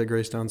hole-in-ones at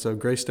Greystone. So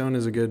Greystone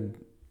is a good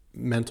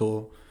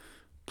mental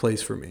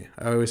place for me.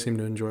 I always seem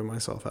to enjoy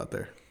myself out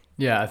there.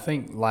 Yeah, I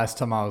think last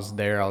time I was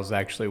there, I was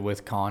actually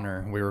with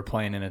Connor. We were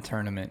playing in a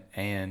tournament,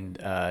 and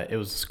it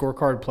was a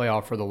scorecard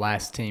playoff for the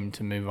last team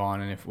to move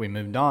on. And if we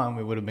moved on,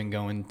 we would have been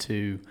going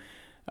to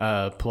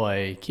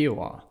play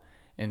Kiowa.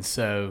 And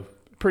so,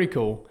 pretty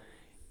cool.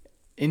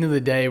 End of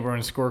the day, we're in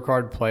a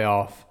scorecard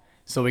playoff,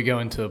 so we go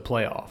into a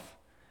playoff.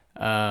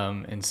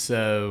 And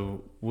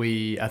so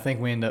I think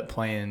we ended up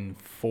playing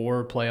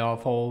 4 playoff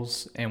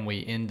holes, and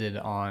we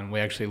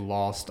actually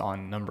lost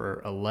on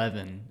number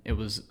 11. It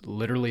was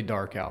literally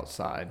dark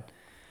outside.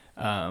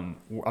 I'm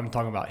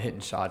talking about hitting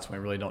shots when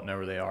we really don't know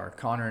where they are.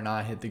 Connor and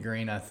I hit the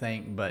green, I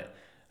think, but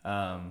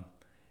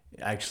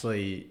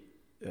actually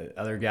the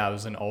other guy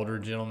was an older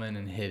gentleman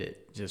and hit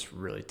it just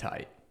really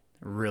tight.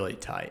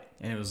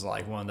 And it was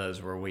like one of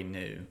those where we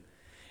knew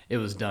it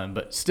was done.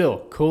 But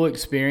still, cool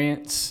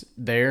experience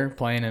there,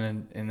 playing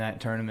in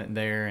that tournament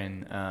there,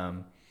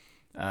 and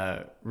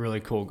really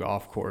cool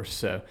golf course.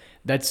 So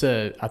I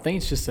think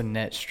it's just a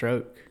net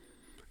stroke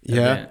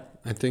event.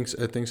 I think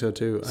so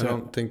too. I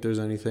don't think there's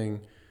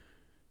anything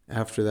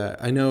after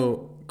that. I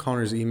know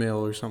Connor's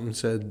email or something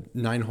said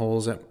 9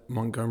 holes at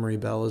Montgomery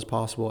Bell is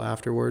possible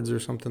afterwards or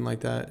something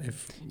like that.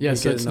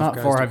 So it's not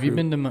far. Have you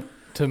been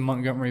to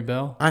Montgomery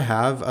Bell? I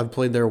have. I've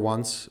played there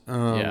once.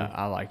 Yeah,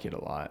 I like it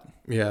a lot.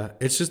 Yeah,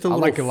 it's just I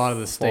like a lot of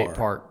the state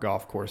park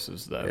golf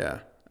courses, though. Yeah.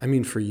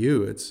 For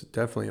you, it's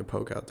definitely a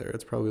poke out there.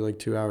 It's probably like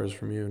 2 hours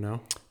from you,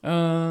 no?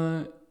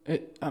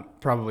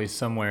 Probably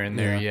somewhere in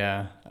there,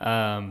 yeah.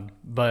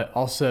 But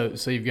also,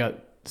 so you've got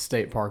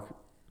state park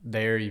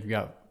there. You've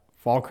got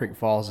Fall Creek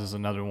Falls is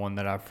another one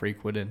that I've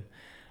frequented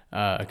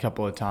a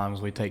couple of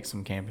times. We take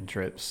some camping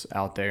trips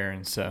out there,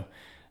 and so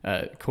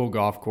cool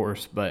golf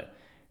course. But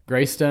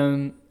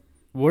Greystone,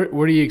 what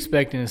are you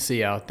expecting to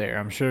see out there?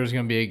 I'm sure there's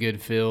going to be a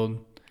good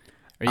field.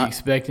 Are you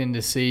expecting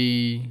to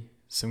see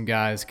some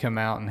guys come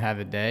out and have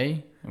a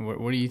day?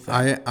 What do you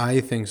think? I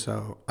think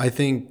so. I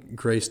think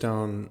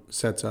Greystone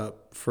sets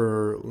up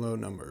for low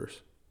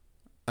numbers.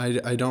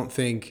 I don't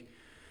think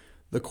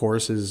the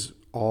course is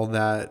all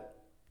that.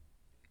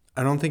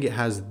 I don't think it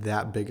has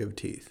that big of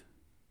teeth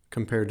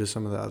compared to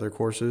some of the other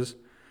courses.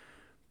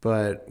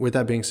 But with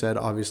that being said,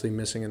 obviously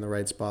missing in the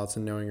right spots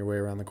and knowing your way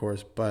around the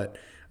course. But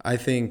I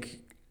think,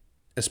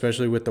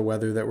 especially with the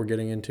weather that we're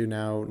getting into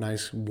now,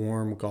 nice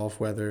warm golf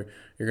weather,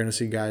 you're going to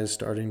see guys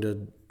starting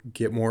to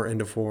get more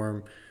into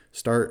form.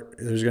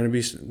 There's going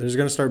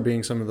to start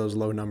being some of those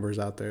low numbers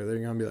out there. They're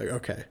going to be like,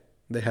 okay,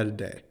 they had a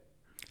day.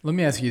 Let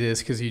me ask you this,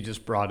 because you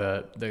just brought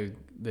up the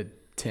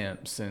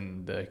temps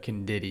and the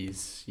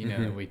conditions,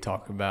 that we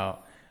talk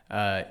about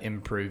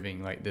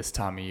improving like this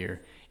time of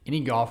year.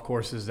 Any golf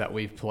courses that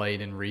we've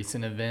played in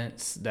recent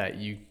events that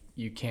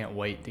you can't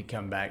wait to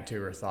come back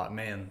to, or thought,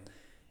 man,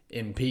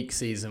 in peak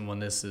season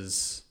when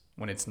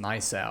it's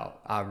nice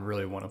out, I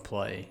really want to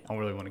play. I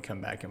really want to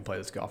come back and play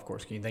this golf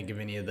course. Can you think of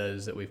any of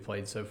those that we've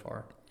played so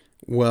far?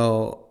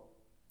 Well,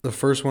 the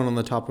first one on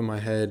the top of my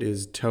head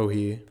is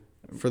Towhee.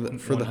 For the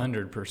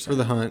 100%. For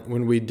the hunt,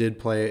 when we did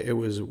play it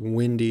was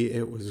windy,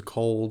 it was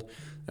cold,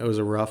 it was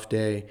a rough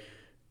day,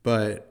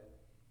 but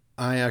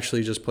I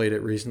actually just played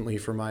it recently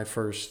for my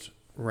first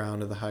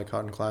round of the High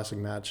Cotton Classic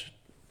match.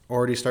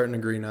 Already starting to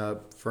green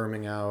up,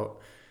 firming out,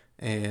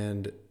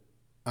 and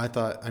I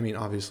thought,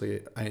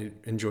 obviously I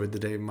enjoyed the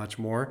day much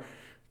more,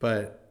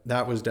 but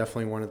that was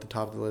definitely one at the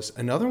top of the list.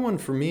 Another one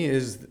for me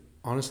is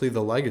honestly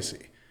the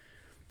Legacy.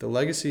 The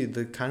Legacy,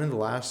 the kind of the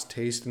last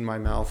taste in my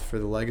mouth for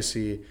the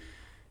Legacy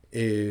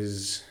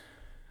is,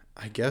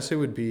 I guess it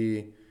would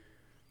be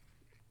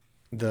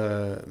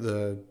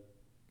the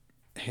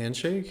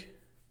handshake.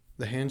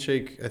 The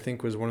handshake, I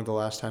think, was one of the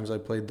last times I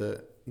played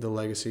the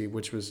Legacy,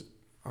 which was,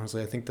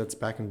 honestly, I think that's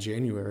back in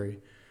January,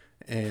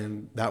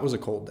 and that was a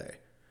cold day.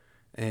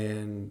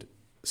 And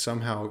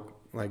somehow,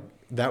 like,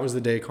 that was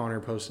the day Connor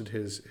posted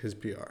his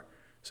PR.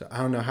 So I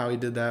don't know how he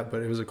did that,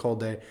 but it was a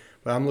cold day.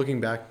 But I'm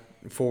looking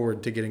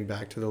forward to getting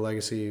back to the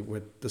Legacy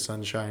with the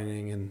sun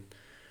shining and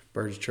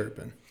birds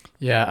chirping.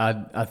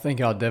 Yeah, I think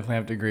I'll definitely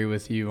have to agree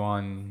with you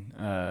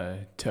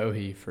on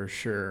Towhee for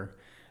sure.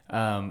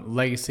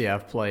 Legacy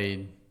I've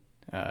played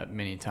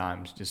many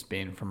times, just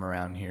being from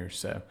around here,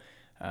 so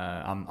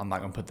I'm not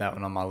going to put that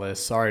one on my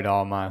list. Sorry to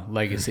all my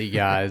Legacy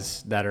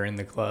guys that are in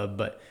the club.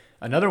 But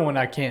another one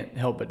I can't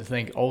help but to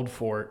think, Old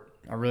Fort.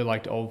 I really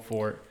liked Old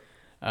Fort.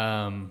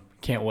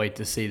 Can't wait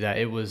to see that.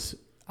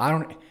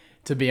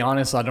 To be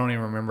honest, I don't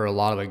even remember a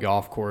lot of the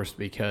golf course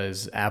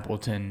because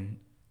Appleton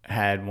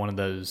had one of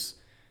those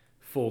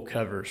full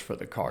covers for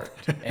the cart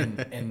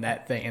and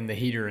that thing and the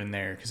heater in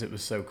there because it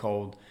was so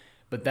cold.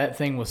 But that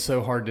thing was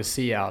so hard to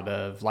see out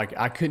of. Like,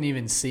 I couldn't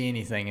even see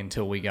anything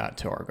until we got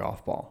to our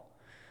golf ball.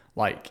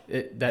 Like,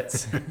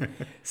 that's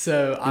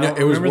so I don't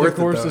remember the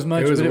course as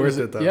much. It was but worth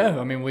it though.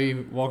 Yeah, we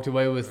walked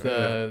away with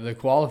the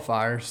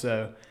qualifier.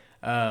 So,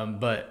 I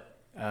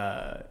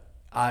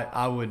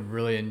would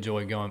really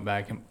enjoy going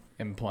back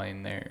and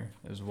playing there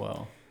as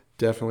well.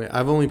 Definitely.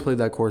 I've only played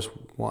that course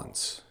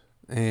once,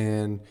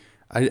 and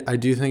I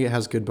do think it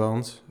has good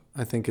bones.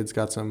 I think it's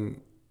got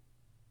some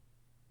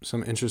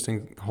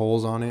interesting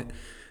holes on it.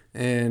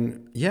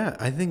 And yeah,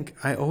 I think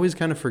I always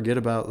kind of forget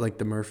about like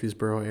the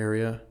Murfreesboro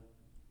area,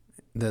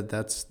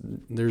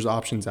 there's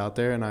options out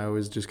there, and I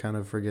always just kind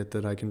of forget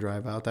that I can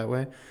drive out that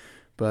way.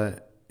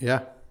 But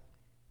yeah.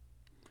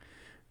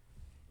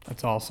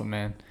 That's awesome,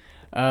 man.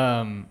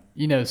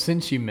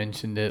 Since you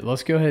mentioned it,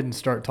 let's go ahead and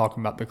start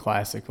talking about the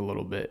Classic a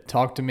little bit.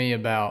 Talk to me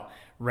about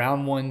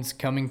round one's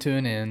coming to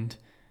an end.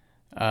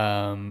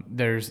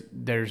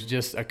 There's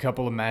just a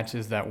couple of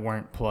matches that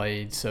weren't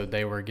played, so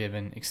they were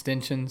given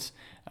extensions,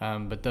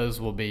 but those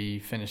will be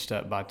finished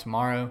up by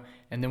tomorrow,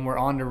 and then we're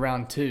on to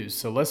round two.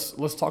 So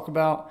let's talk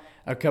about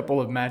a couple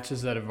of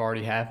matches that have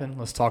already happened.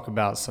 Let's talk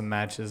about some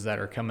matches that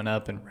are coming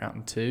up in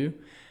round two.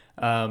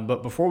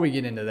 But before we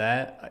get into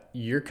that,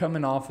 you're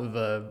coming off of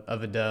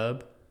a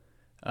dub.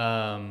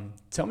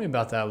 Tell me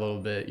about that a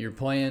little bit. You're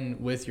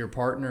playing with your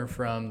partner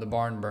from the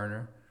Barn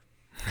Burner.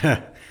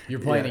 You're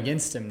playing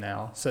against him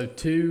now. So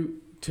two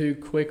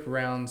quick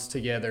rounds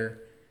together.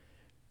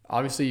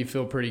 Obviously, you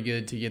feel pretty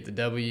good to get the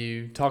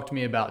W. Talk to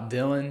me about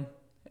Dylan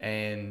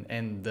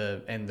and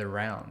the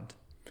round.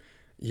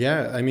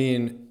 Yeah,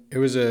 it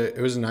was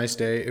a nice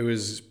day. It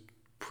was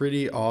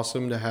pretty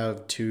awesome to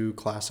have two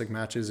Classic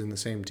matches in the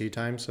same tee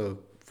time. So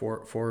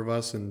four of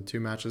us and two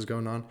matches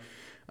going on.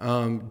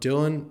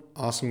 Dylan,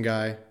 awesome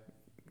guy,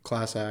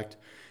 class act.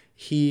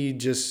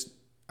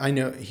 I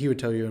know he would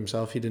tell you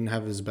himself he didn't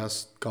have his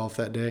best golf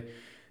that day,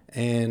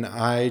 and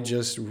I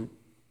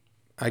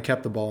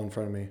kept the ball in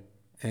front of me,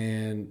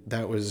 and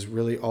that was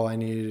really all I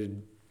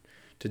needed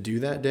to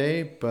do that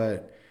day.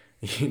 But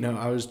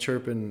I was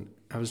chirping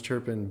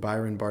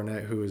Byron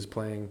Barnett, who was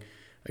playing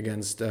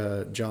against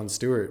John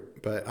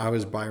Stewart, but I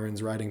was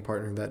Byron's riding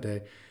partner that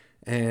day,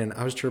 and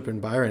I was chirping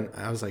Byron.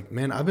 I was like,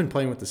 man, I've been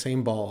playing with the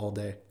same ball all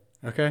day.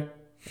 Okay.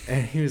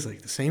 And he was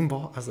like, the same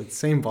ball? I was like, the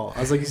same ball.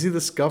 I was like, you see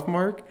the scuff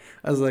mark?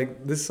 I was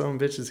like, this son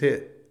of a bitch has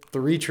hit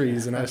 3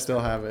 trees and I still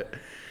have it.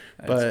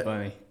 That's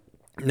funny.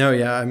 No,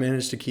 yeah, I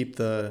managed to keep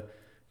the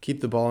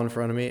ball in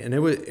front of me, and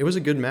it was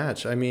a good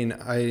match.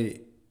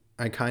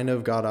 I kind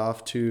of got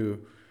off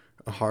to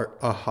a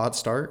hot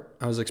start.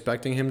 I was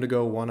expecting him to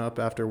go 1 up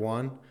after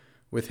 1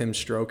 with him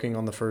stroking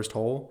on the first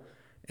hole,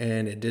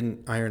 and it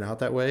didn't iron out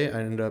that way.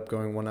 I ended up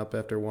going 1 up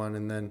after 1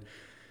 and then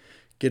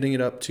getting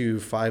it up to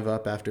 5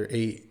 up after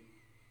 8.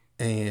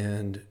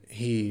 And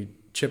he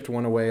chipped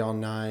 1 away on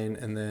 9,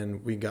 and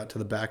then we got to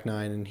the back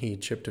 9, and he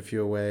chipped a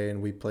few away,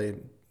 and we played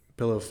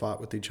pillow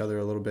fought with each other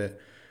a little bit.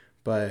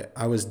 But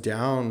I was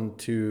down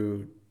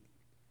to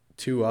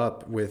 2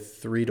 up with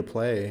 3 to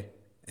play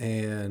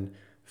and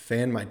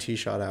fanned my tee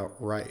shot out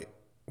right,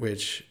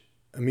 which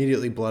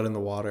immediately blood in the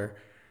water.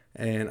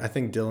 And I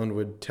think Dylan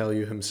would tell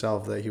you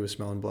himself that he was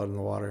smelling blood in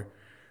the water.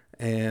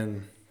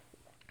 And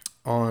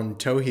on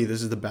Towhee,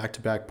 this is the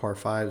back-to-back par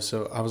 5.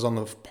 So I was on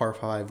the par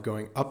 5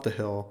 going up the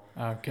hill.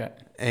 Okay.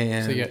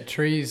 And so you got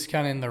trees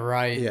kind of in the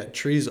right. Yeah,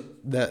 trees,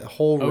 that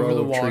whole over row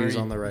the of water, trees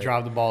on the right.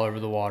 Drive the ball over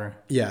the water.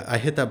 Yeah, I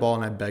hit that ball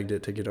and I begged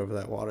it to get over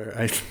that water.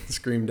 I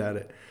screamed at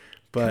it.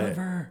 But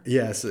Cover.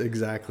 Yes,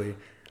 exactly.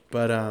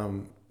 But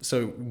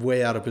so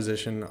way out of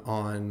position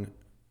on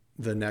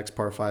the next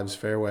par 5's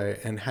fairway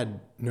and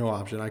had no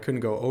option. I couldn't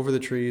go over the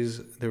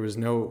trees. There was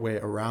no way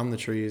around the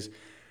trees.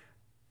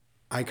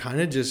 I kind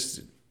of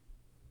just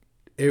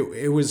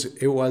it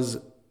was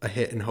a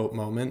hit and hope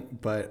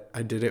moment, but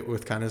I did it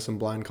with kind of some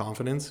blind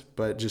confidence,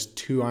 but just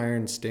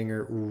 2-iron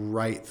stinger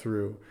right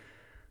through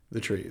the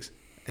trees.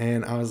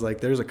 And I was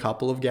like, there's a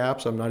couple of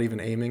gaps. I'm not even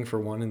aiming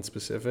for one in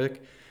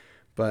specific,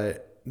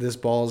 but this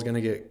ball is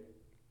going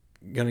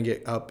to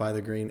get up by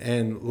the green.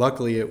 And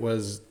luckily it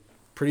was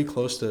pretty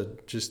close to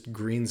just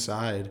green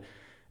side.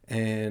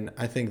 And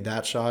I think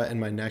that shot and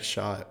my next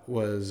shot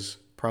was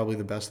probably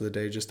the best of the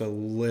day. Just a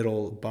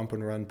little bump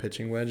and run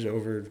pitching wedge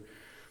over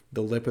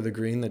the lip of the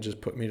green that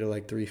just put me to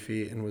like 3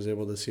 feet and was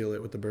able to seal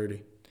it with the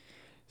birdie.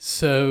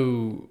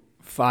 So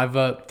 5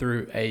 up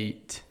through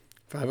 8.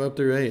 5 up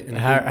through 8. And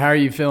how are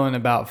you feeling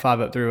about 5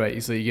 up through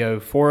 8? So you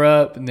go 4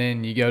 up, and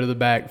then you go to the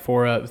back,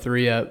 4 up,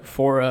 3 up,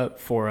 4 up,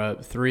 4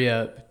 up, 3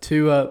 up,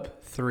 2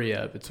 up, 3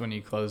 up. It's when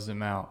you close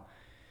them out.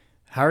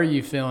 How are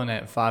you feeling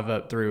at 5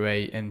 up through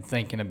 8 and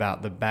thinking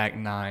about the back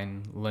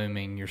 9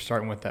 looming? You're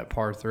starting with that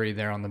par 3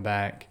 there on the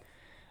back.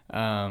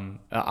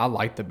 I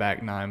like the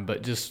back 9,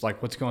 but just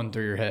like what's going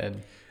through your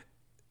head?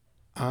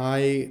 Are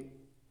you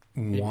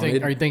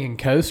thinking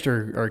coast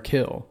or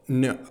kill?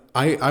 No,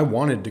 I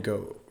wanted to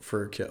go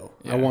for a kill.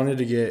 Yeah. I wanted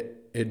to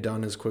get it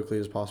done as quickly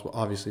as possible.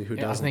 Obviously, who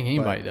doesn't? I think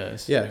anybody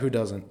does. Yeah, who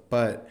doesn't?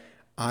 But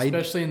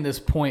especially in this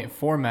point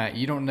format,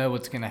 you don't know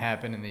what's going to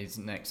happen in these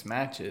next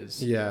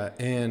matches. Yeah,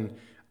 and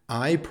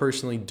I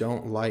personally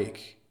don't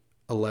like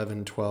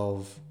 11,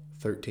 12,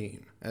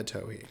 13 at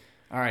Towhee.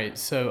 All right,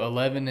 so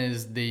 11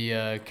 is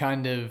the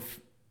kind of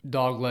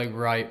dogleg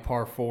right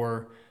par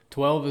 4.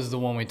 12 is the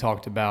one we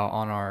talked about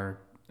on our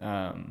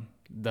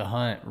the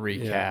hunt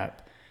recap,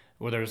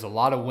 where there's a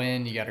lot of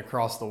wind. You got to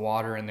cross the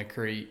water in the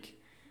creek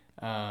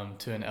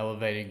to an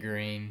elevated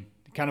green.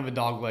 Kind of a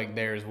dogleg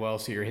there as well,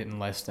 so you're hitting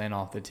less than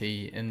off the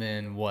tee. And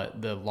then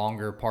the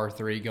longer par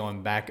 3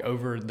 going back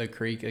over the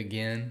creek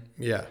again?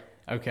 Yeah.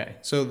 Okay.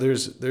 So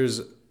there's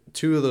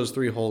 2 of those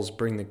 3 holes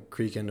bring the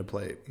creek into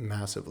play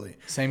massively.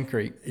 Same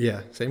creek.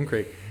 Yeah, same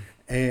creek.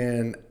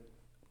 And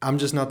I'm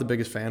just not the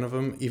biggest fan of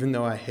them. Even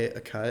though I hit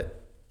a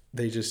cut,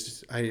 I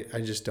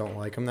just don't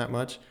like them that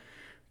much.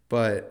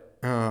 But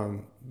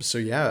so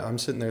yeah, I'm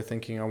sitting there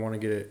thinking I want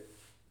to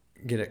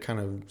get it kind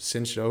of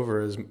cinched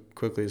over as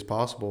quickly as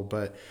possible.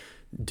 But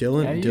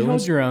Dylan, you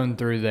held your own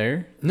through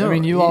there. No, I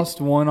mean, you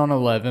lost 1 on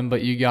 11,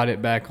 but you got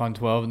it back on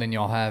 12, and then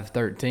y'all have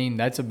 13.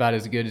 That's about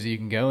as good as you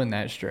can go in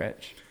that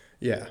stretch.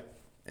 Yeah.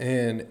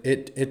 And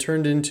it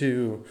turned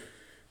into,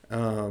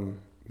 I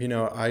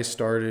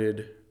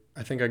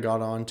think I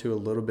got onto a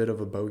little bit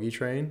of a bogey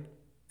train,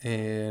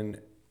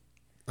 and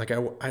like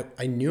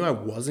I knew I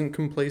wasn't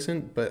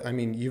complacent, but I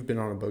mean, you've been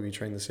on a bogey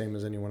train the same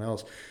as anyone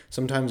else.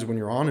 Sometimes when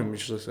you're on them,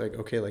 it's just like,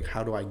 okay, like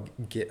how do I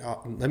get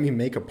out? Let me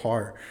make a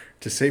par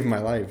to save my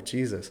life,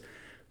 Jesus.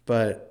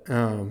 But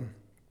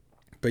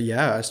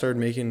yeah, I started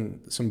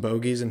making some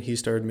bogeys, and he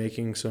started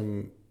making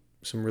some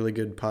really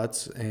good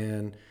putts,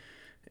 and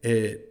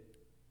it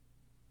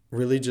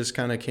really just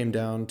kind of came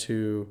down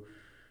to,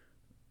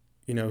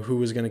 who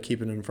was going to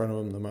keep it in front of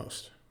him the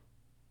most.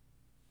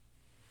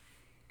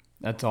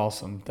 That's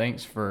awesome.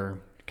 Thanks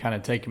for kind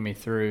of taking me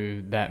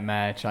through that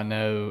match. I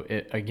know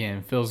it,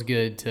 again, feels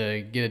good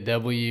to get a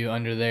W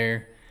under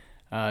there.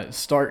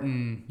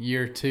 Starting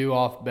year 2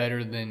 off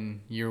better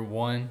than year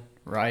 1,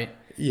 right?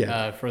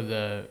 Yeah. For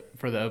the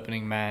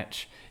opening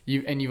match.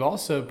 You've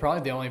also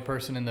probably the only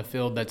person in the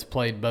field that's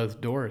played both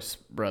Doris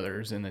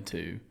brothers in the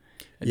 2.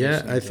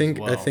 Yeah, I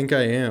think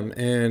I am.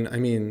 And I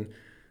mean,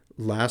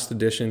 last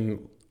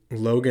edition,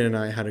 Logan and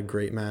I had a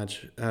great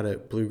match out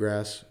at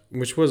Bluegrass,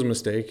 which was a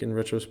mistake in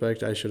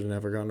retrospect. I should have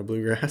never gone to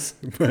Bluegrass.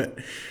 But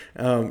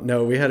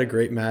no, we had a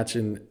great match.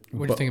 And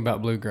what do you think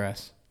about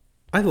Bluegrass?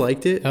 I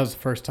liked it. That was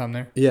the first time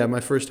there? Yeah, my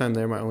first time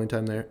there, my only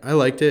time there. I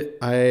liked it.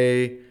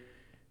 I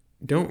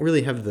don't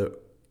really have the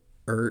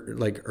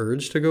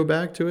urge to go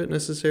back to it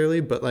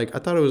necessarily, but like I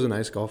thought it was a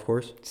nice golf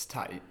course. It's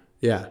tight.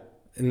 Yeah.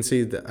 And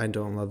see, I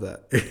don't love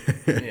that.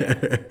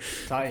 Yeah,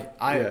 tight.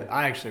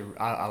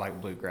 I like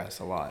Bluegrass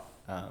a lot.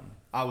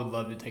 I would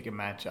love to take a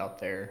match out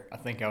there. I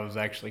think I was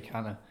actually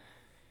kind of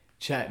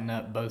chatting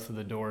up both of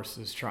the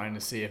Dorises, trying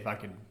to see if I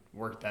could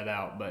work that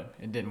out, but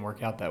it didn't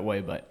work out that way.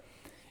 But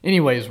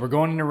anyways, we're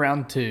going into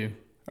round 2,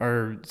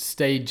 or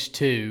stage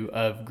 2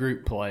 of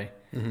group play.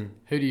 Mm-hmm.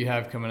 Who do you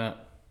have coming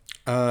up?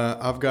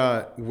 I've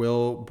got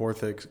Will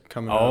Borthwick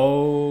coming up.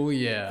 Oh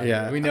yeah,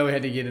 yeah. We know we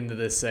had to get into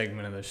this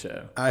segment of the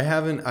show. I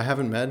haven't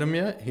met him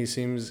yet. He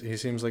seems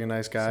like a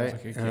nice guy.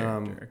 Seems like a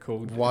character, a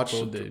cool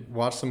dude.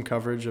 Watched some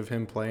coverage of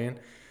him playing,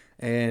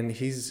 And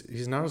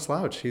he's not a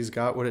slouch. He's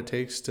got what it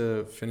takes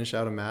to finish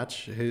out a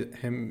match.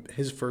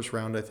 His first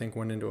round, I think,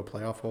 went into a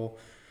playoff hole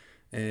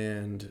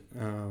and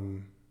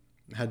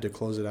had to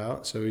close it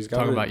out. So he's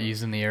got Talk about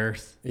using the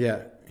earth.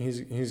 Yeah,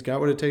 he's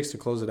got what it takes to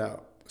close it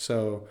out.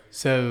 So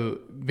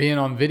being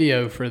on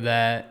video for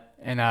that,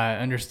 and I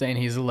understand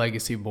he's a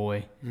legacy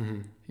boy,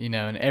 you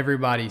know, and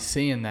everybody's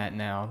seeing that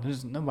now.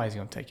 Nobody's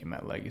gonna take him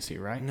at legacy,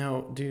 right?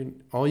 No,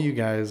 dude, all you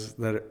guys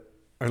that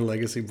are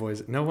legacy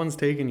boys, no one's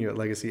taking you at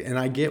legacy, and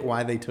I get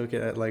why they took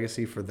it at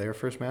legacy for their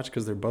first match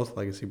because they're both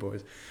legacy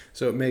boys,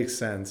 so it makes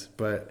sense.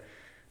 But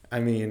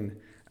I mean,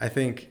 I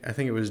think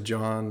it was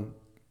John,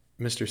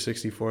 Mr.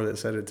 64, that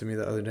said it to me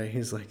the other day.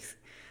 He's like,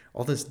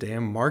 all this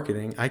damn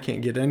marketing, I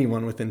can't get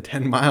anyone within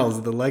 10 miles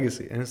of the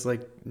legacy. And it's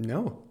like,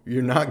 no,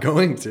 you're not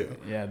going to.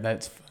 Yeah,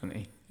 that's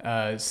funny.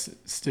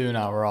 Stu and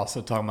I were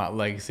also talking about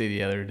legacy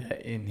the other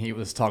day, and he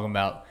was talking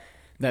about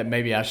that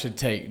maybe I should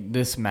take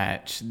this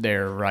match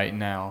there right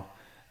now.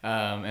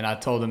 And I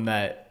told him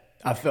that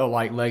I felt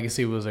like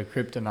legacy was a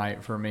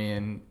kryptonite for me,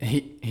 and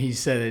he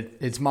said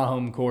it's my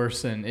home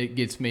course, and it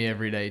gets me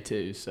every day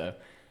too. So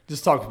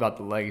just talked about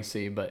the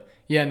legacy, but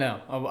yeah,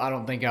 no, I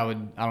don't think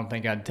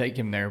I'd take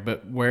him there.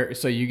 But where?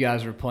 So you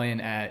guys are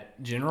playing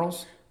at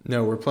Generals?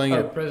 No, we're playing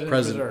at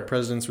Reserve.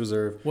 President's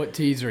Reserve. What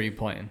tees are you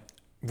playing?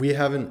 We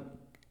haven't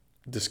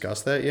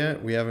discussed that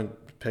yet. We haven't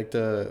picked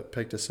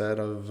a set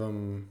of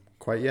them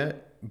quite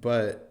yet.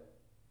 But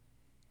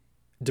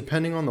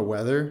depending on the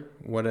weather,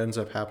 what ends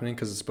up happening,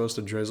 because it's supposed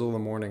to drizzle the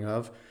morning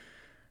of,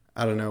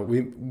 I don't know.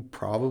 We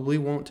probably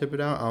won't tip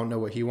it out. I don't know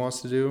what he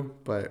wants to do,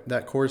 but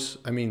that course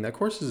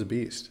is a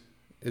beast.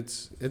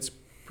 It's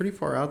pretty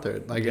far out there.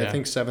 Like, yeah. I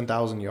think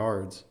 7,000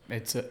 yards.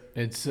 It's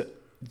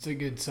a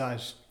good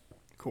sized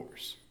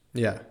course.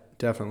 Yeah,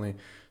 definitely.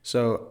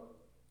 So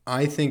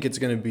I think it's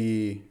going to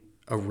be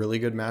a really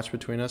good match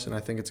between us, and I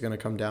think it's going to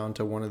come down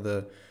to one of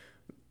the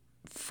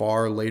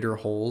far later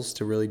holes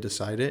to really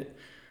decide it.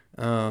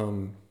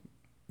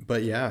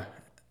 But yeah,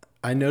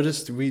 I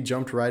noticed we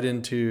jumped right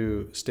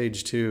into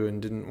stage 2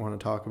 and didn't want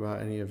to talk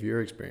about any of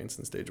your experience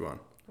in stage 1.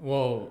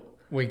 Well,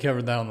 we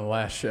covered that on the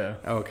last show.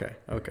 Okay.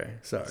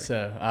 Sorry.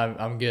 So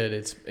I'm good.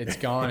 It's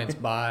gone. It's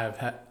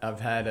by.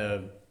 I've had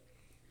a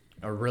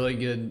really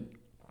good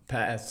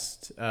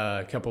past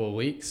couple of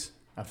weeks.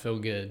 I feel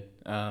good.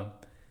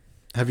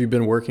 Have you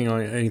been working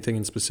on anything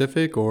in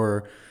specific,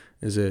 or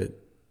is it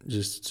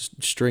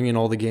just stringing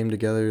all the game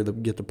together,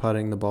 get the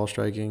putting, the ball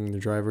striking, the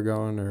driver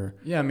going? Or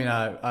yeah, I mean,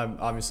 I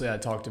obviously I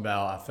talked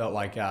about I felt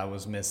like I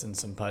was missing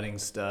some putting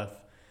stuff,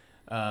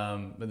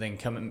 but then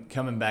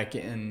coming back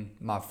in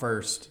my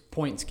first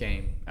points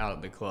game out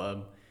at the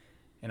club,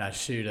 and I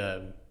shoot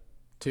a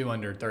 2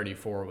 under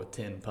 34 with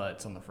 10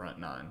 putts on the front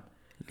 9.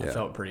 Yeah. I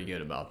felt pretty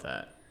good about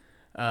that.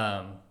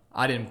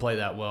 I didn't play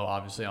that well,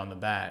 obviously, on the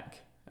back.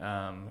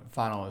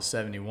 Final was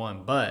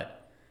 71, but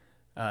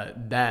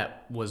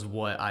that was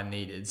what I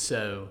needed.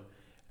 So,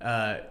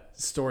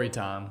 story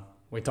time.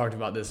 We talked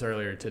about this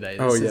earlier today.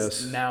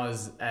 This now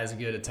is as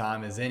good a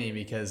time as any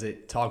because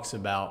it talks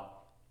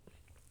about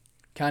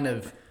kind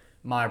of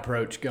my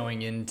approach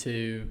going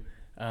into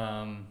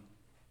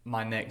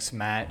my next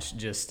match,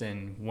 just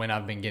in when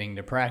I've been getting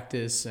to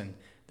practice and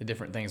the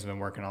different things I've been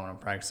working on and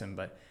practicing.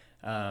 But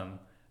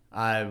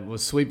I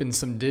was sweeping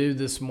some dew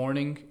this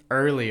morning,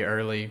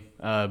 early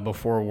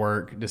before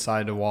work.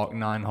 Decided to walk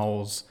 9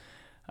 holes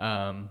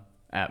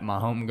at my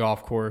home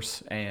golf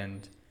course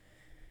and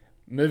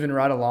moving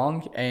right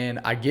along. And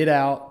I get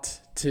out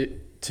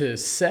to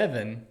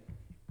 7.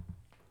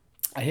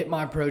 I hit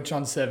my approach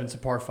on 7. It's a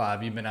par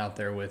 5. You've been out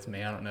there with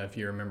me. I don't know if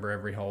you remember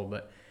every hole,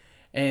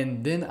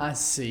 and then I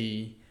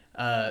see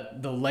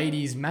the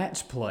ladies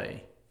match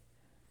play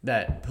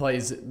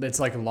that's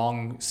like a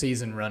long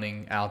season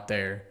running out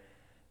there.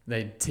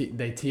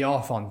 They tee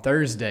off on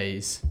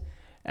Thursdays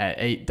at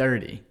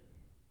 8:30.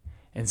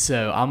 And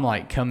so I'm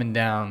like coming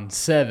down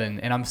 7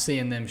 and I'm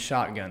seeing them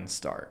shotgun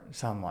start.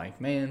 So I'm like,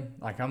 man,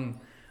 like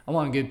I'm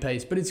on a good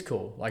pace, but it's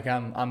cool. Like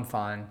I'm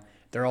fine.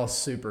 They're all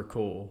super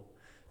cool.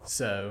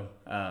 So,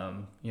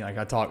 like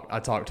I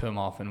talk to them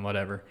often,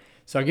 whatever.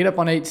 So I get up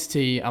on 8's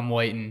tee, I'm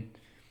waiting,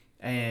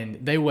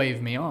 and they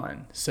wave me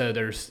on. So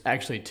there's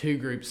actually 2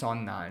 groups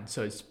on 9.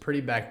 So it's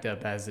pretty backed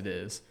up as it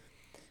is.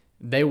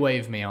 They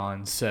wave me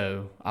on,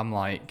 so I'm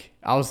like,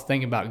 I was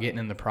thinking about getting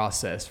in the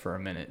process for a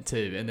minute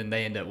too, and then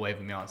they end up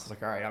waving me on. So I was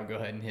like, all right, I'll go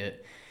ahead and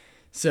hit.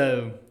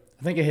 So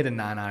I think I hit a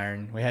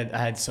 9-iron. I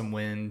had some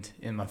wind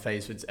in my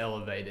face. It's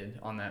elevated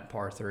on that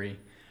par 3,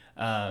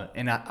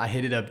 and I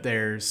hit it up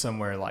there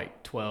somewhere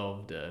like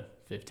 12 to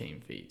 15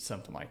 feet,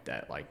 something like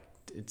that. Like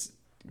it's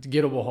a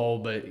gettable hole,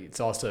 but it's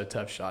also a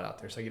tough shot out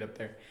there. So I get up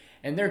there,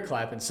 and they're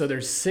clapping. So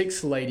there's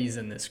 6 ladies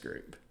in this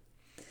group.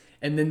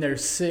 And then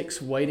there's 6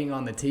 waiting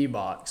on the tee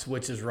box,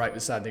 which is right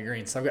beside the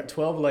green. So I've got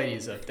 12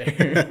 ladies up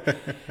there.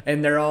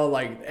 And they're all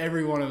like,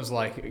 everyone was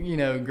like,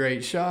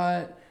 great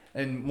shot.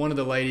 And one of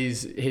the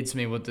ladies hits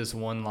me with this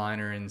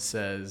one-liner and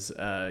says,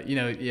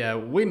 yeah,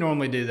 we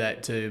normally do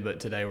that too,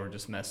 but today we're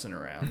just messing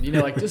around.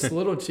 Like just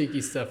little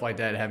cheeky stuff like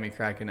that had me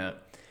cracking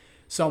up.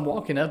 So I'm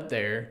walking up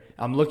there.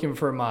 I'm looking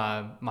for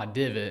my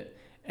divot,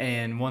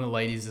 and one of the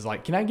ladies is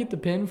like, "Can I get the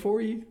pin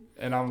for you?"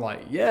 And I'm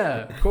like,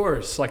 "Yeah, of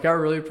course. Like, I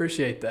really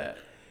appreciate that."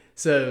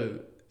 So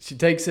she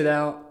takes it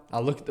out.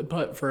 I look at the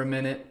putt for a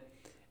minute,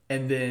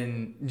 and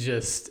then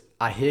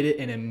I hit it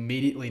and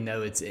immediately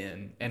know it's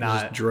in. And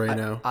I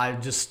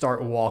just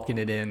start walking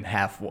it in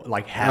halfway.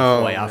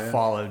 I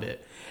followed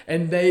it.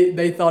 And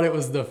they thought it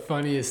was the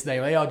funniest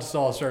thing. They all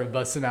started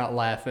busting out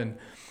laughing.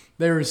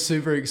 They were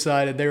super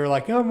excited. They were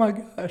like, "Oh my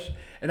gosh."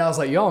 And I was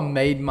like, "Y'all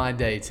made my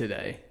day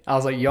today." I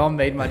was like, "Y'all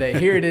made my day."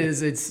 Here it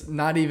is. It's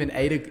not even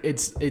 8.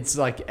 It's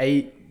like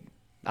 8,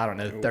 I don't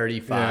know,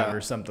 35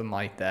 or something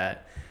like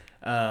that.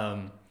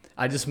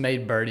 I just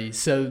made birdie.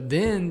 So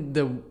then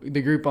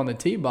the group on the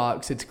tee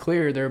box, it's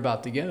clear they're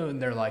about to go,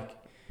 and they're like,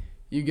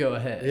 "You go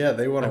ahead." Yeah,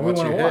 they want to watch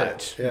you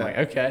hit. Yeah. I'm like,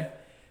 okay.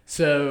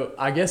 So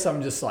I guess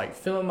I'm just like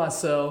feeling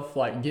myself,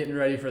 like getting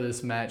ready for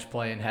this match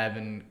play and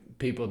having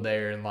people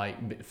there and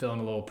like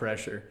feeling a little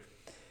pressure.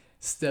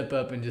 Step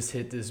up and just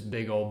hit this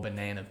big old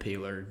banana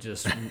peeler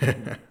just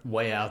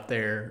way out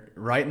there,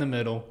 right in the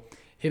middle.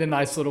 Hit a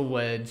nice little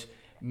wedge,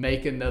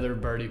 make another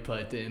birdie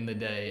putt to end the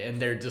day, and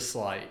they're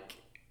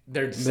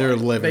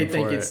living they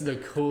think it's the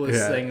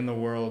coolest thing in the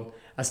world.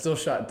 I still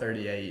shot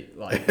 38,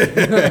 like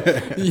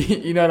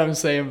you know what I'm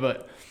saying,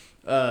 but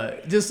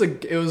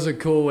it was a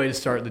cool way to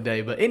start the day.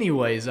 But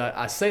anyways,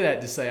 I say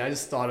that to say I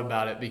just thought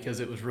about it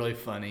because it was really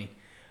funny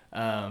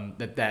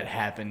that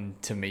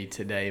happened to me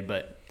today.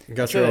 But you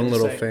got your own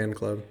little fan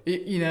club.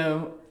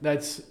 I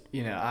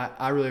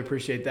really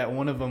appreciate that.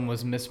 One of them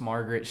was Miss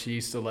Margaret. She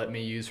used to let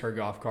me use her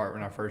golf cart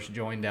when I first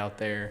joined out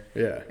there.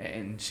 Yeah,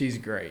 and she's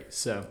great.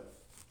 So,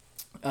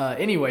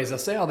 anyways, I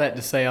say all that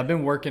to say I've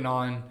been working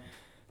on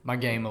my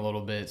game a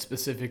little bit,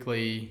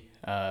 specifically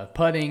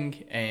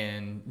putting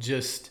and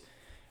just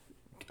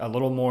a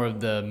little more of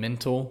the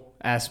mental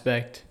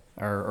aspect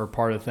or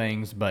part of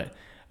things. But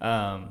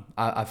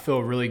I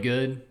feel really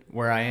good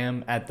where I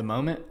am at the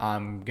moment.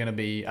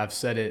 I've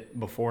said it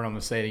before and I'm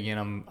going to say it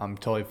again. I'm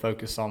totally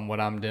focused on what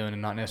I'm doing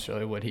and not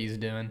necessarily what he's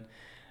doing.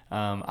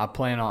 I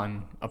plan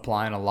on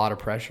applying a lot of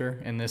pressure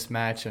in this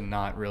match and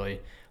not really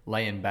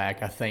laying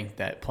back. I think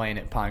that playing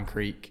at Pine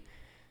Creek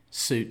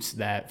suits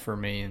that for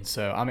me. And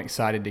so I'm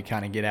excited to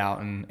kind of get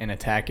out and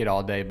attack it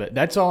all day. But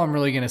that's all I'm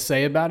really going to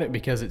say about it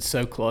because it's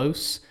so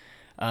close.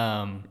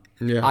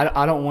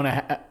 I don't want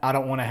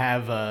to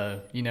have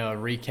a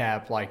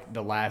recap like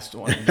the last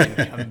one and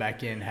then come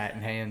back in hat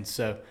in hand.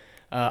 So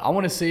I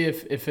want to see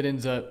if it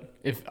ends up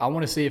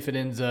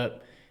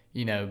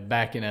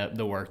backing up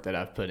the work that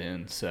I've put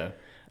in. So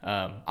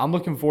I'm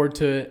looking forward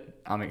to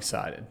it. I'm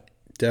excited.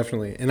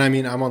 Definitely. And I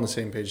mean, I'm on the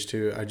same page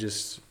too. I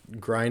just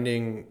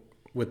grinding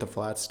with the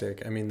flat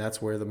stick. I mean,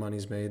 that's where the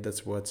money's made.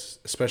 That's what's,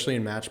 especially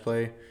in match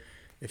play,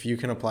 if you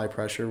can apply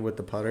pressure with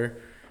the putter,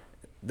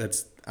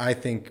 that's, I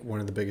think,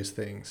 one of the biggest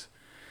things.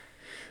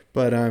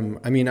 But,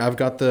 I mean, I've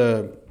got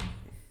the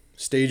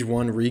stage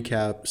 1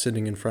 recap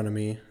sitting in front of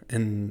me.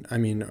 And, I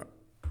mean,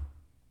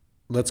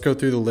 let's go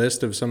through the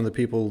list of some of the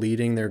people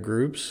leading their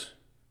groups.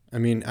 I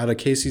mean, out of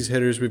Casey's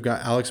hitters, we've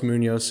got Alex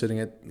Munoz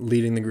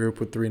leading the group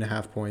with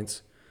 3.5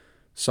 points.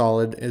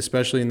 Solid,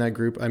 especially in that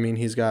group. I mean,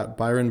 he's got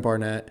Byron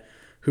Barnett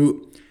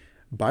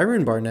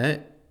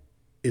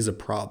is a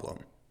problem.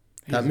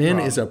 That man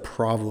is a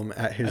problem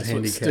at his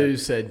handicap. That's what Stu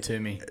said to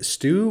me.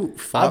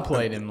 I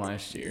played him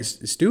last year.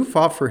 Stu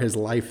fought for his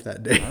life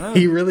that day.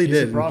 He really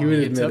did.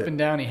 He gets up and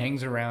down. He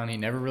hangs around. He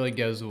never really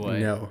goes away.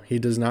 No, he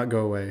does not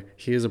go away.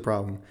 He is a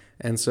problem.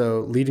 And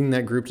so leading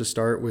that group to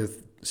start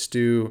with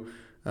Stu,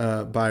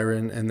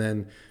 Byron, and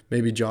then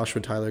maybe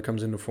Joshua Tyler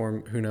comes into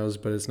form. Who knows?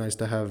 But it's nice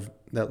to have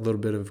that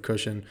little bit of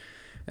cushion.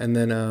 And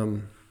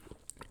then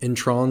in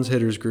Tron's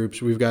hitters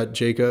groups, we've got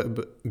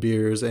Jacob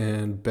Beers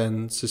and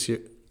Ben Cercio.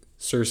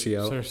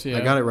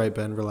 I got it right,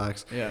 Ben.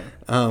 Relax. Yeah.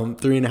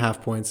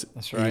 3.5 points.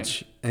 That's right.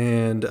 Each.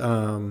 And,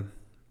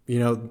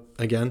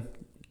 again,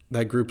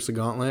 that group's a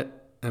gauntlet.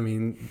 I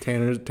mean,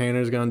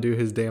 Tanner's going to do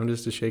his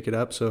damnedest to shake it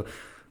up. So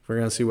we're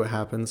going to see what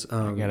happens.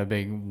 I got a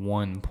big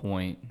 1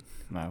 point.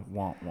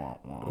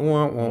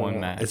 One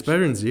match. It's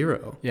better than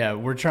 0. Yeah,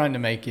 we're trying to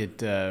make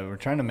it. We're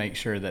trying to make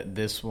sure that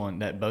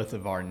that both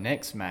of our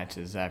next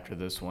matches after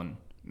this one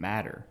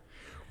matter.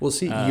 Well,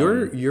 see,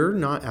 you're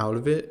not out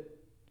of it,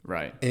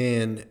 right?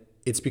 And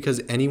it's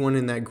because anyone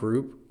in that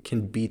group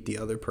can beat the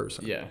other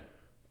person. Yeah.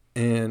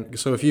 And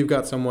so if you've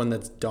got someone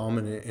that's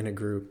dominant in a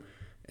group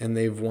and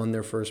they've won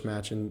their first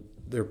match and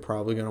they're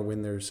probably going to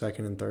win their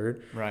second and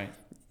third, right?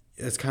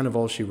 That's kind of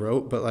all she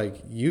wrote. But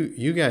like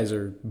you guys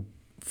are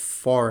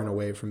far and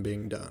away from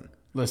being done.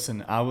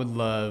 Listen, I would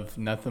love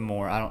nothing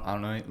more. I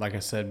don't know. Like I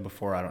said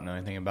before, I don't know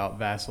anything about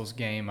Vassal's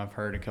game. I've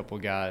heard a couple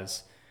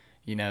guys,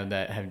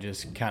 that have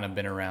just kind of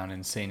been around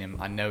and seen him.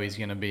 I know he's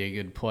going to be a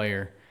good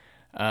player.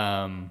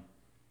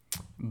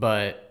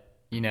 But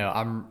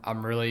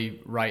I'm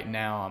really right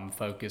now I'm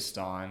focused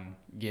on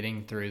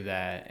getting through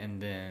that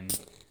and then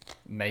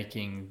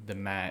making the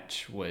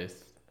match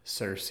with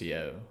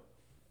Cercio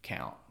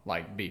count,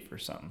 like beef or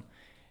something.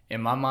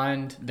 In my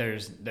mind,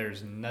 there's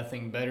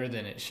nothing better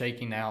than it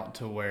shaking out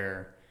to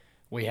where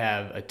we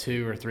have a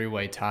 2 or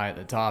 3-way tie at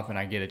the top, and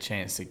I get a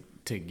chance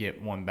to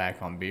get one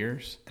back on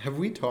beers. Have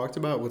we talked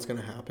about what's going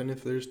to happen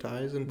if there's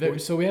ties and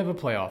points? So we have a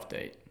playoff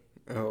date.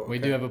 Oh, okay. We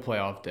do have a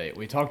playoff date.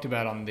 We talked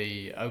about on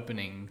the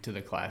opening to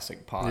the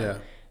Classic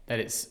pod that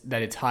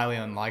it's highly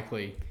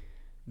unlikely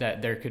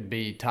that there could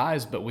be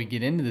ties, but we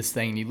get into this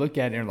thing and you look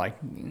at it and you're like,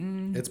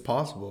 it's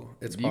possible.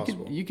 It's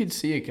possible. You could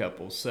see a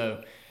couple.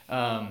 So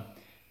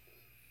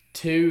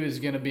 2 is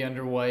going to be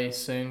underway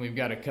soon. We've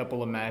got a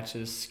couple of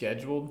matches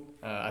scheduled.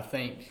 I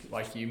think,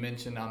 like you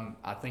mentioned,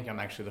 I think I'm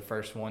actually the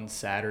first one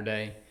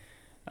Saturday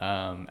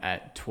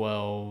at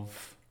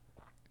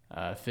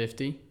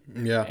 12:50.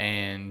 Yeah.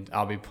 And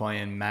I'll be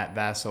playing Matt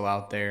Vassell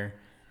out there.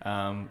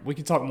 We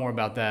can talk more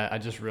about that. I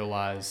just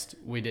realized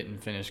we didn't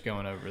finish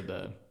going over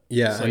the.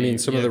 Yeah, So I mean, you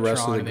some of the have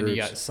rest Tron, of the and then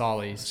you groups. got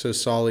Solly's. So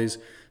Solly's,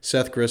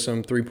 Seth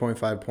Grissom,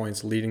 3.5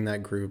 points, leading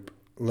that group.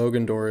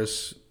 Logan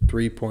Doris,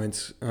 3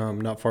 points,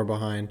 not far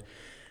behind.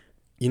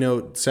 You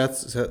know,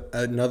 Seth's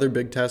another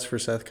big test for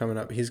Seth coming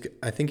up.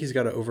 I think he's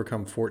got to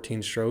overcome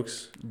 14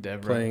 strokes.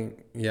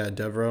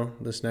 Devereaux,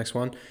 this next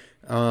one.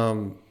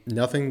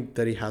 Nothing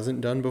that he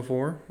hasn't done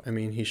before. I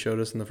mean, he showed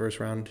us in the first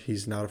round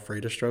he's not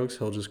afraid of strokes.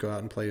 He'll just go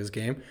out and play his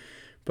game.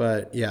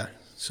 But yeah,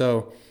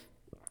 so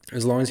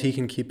as long as he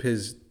can keep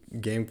his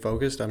game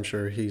focused, I'm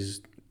sure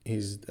he's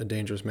a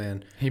dangerous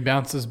man. He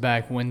bounces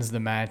back, wins the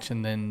match,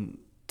 and then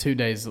 2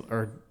 days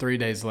or 3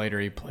 days later,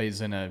 he plays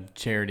in a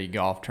charity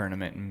golf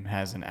tournament and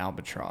has an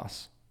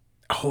albatross.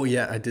 Oh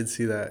yeah, I did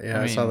see that.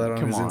 Yeah, I saw that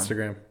on his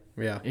Instagram.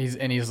 Yeah,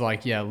 he's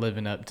like, yeah,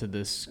 living up to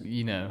this.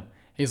 You know,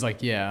 he's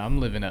like, yeah, I'm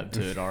living up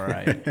to it. All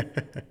right.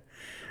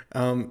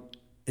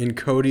 In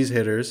Cody's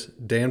hitters,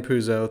 Dan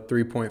Puzo,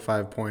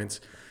 3.5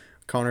 points.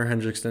 Connor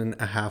Hendrickson,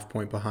 a half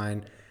point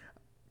behind.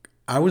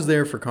 I was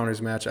there for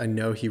Connor's match. I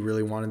know he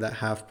really wanted that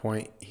half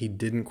point. He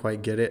didn't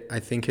quite get it. I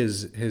think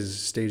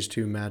his stage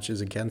 2 match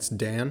is against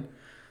Dan.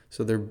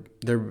 So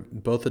they're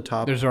both the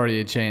top. There's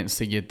already a chance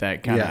to get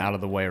that kind of out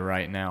of the way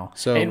right now.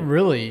 So, and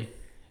really,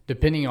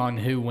 depending on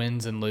who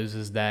wins and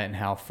loses that and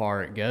how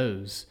far it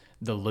goes,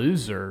 the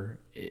loser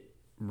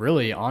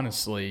really,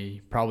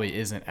 honestly, probably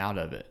isn't out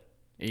of it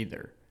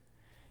either.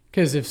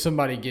 Because if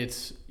somebody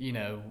gets, you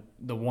know,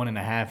 the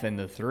 1.5 and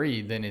the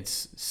 3, then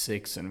it's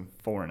 6 and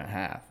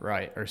 4.5,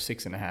 right? Or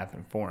 6.5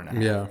 and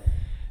 4.5. Yeah.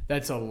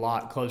 That's a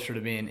lot closer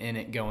to being in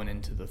it going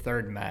into the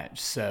third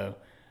match. So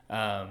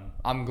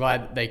I'm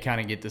glad they kind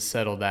of get to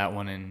settle that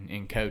one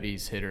in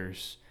Cody's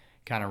hitters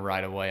kind of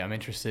right away. I'm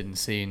interested in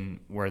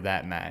seeing where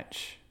that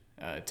match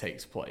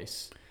takes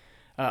place.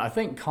 I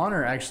think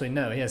Connor he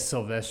has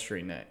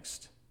Silvestri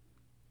next.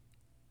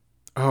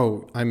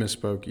 Oh, I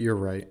misspoke. You're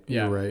right.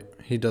 Yeah. You're right.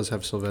 He does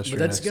have Silvestri. But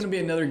that's going to be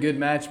another good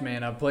match,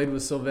 man. I played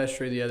with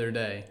Silvestri the other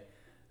day.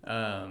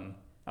 I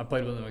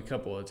played with him a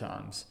couple of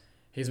times.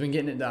 He's been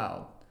getting it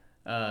dialed.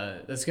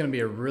 That's going to be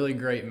a really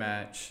great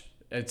match.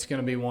 It's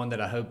going to be one that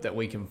I hope that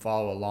we can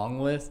follow along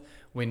with.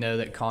 We know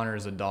that Connor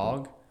is a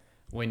dog.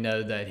 We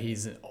know that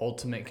he's an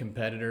ultimate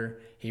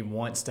competitor. He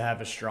wants to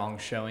have a strong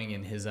showing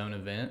in his own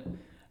event,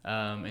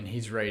 and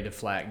he's ready to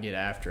flat get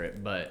after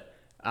it. But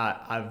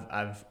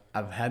I've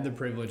had the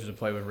privilege to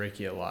play with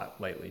Ricky a lot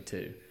lately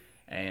too,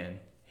 and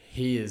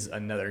he is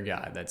another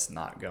guy that's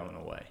not going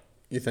away.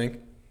 You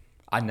think?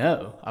 I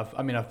know.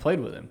 I've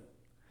played with him,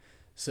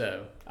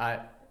 so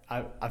I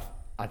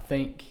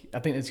think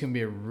it's going to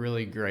be a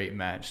really great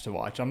match to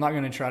watch. I'm not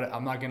going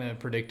to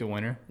predict a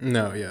winner.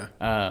 No, yeah.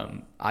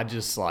 I'm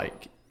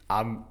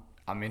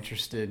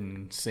interested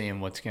in seeing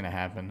what's going to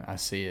happen. I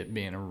see it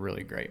being a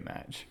really great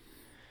match.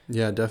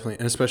 Yeah, definitely,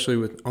 and especially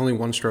with only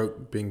one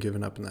stroke being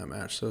given up in that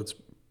match, so it's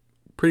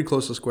pretty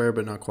close to square,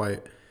 but not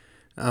quite.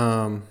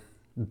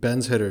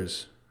 Ben's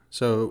hitters.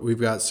 So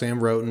we've got Sam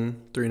Roten,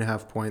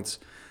 3.5 points,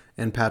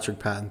 and Patrick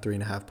Patton,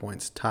 3.5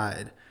 points,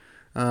 tied.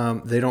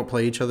 They don't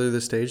play each other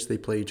this stage. They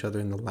play each other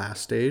in the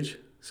last stage.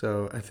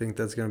 So I think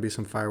that's going to be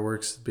some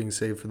fireworks being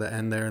saved for the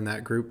end there in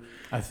that group.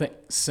 I think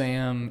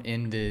Sam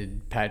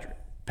ended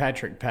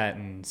Patrick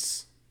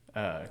Patton's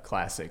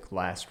classic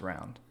last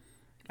round.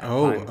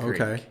 Oh, Pine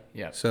Creek. okay.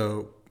 Yeah.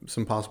 So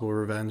some possible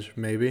revenge,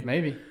 maybe.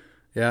 Maybe.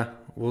 Yeah,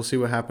 we'll see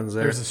what happens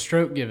there. There's a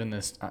stroke given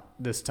this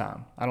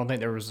time. I don't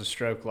think there was a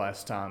stroke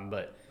last time,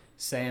 but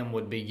Sam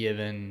would be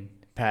given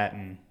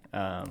Patton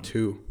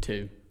Two.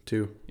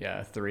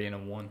 Yeah, a 3 and a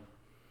 1.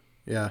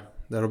 Yeah,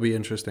 that'll be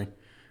interesting.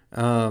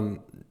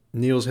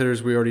 Neil's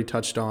hitters we already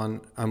touched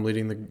on. I'm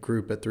leading the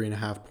group at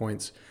 3.5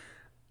 points.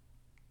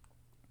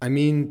 I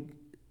mean,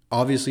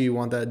 obviously you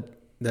want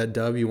that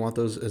dub. You want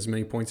those as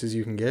many points as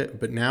you can get.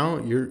 But now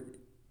you're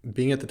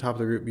being at the top of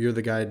the group. You're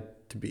the guy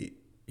to beat.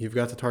 You've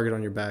got the target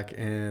on your back,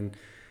 and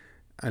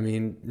I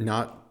mean,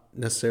 not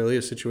necessarily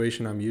a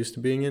situation I'm used to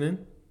being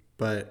in,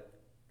 but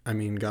I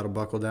mean, got to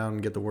buckle down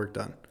and get the work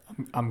done.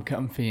 I'm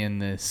comfy in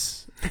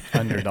this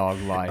underdog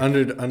life.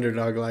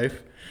 Underdog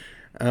life.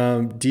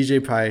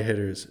 DJ Pie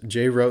hitters.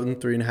 Jay Roten,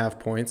 3.5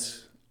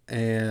 points,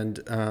 and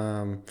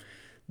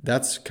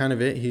that's kind of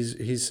it.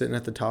 He's sitting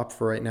at the top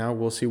for right now.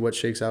 We'll see what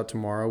shakes out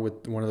tomorrow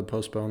with one of the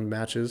postponed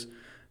matches.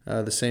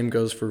 The same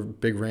goes for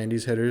Big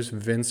Randy's hitters.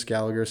 Vince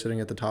Gallagher sitting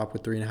at the top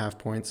with 3.5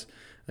 points.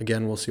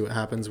 Again, we'll see what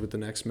happens with the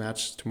next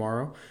match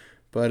tomorrow.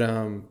 But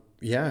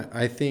yeah,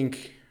 I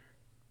think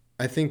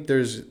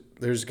there's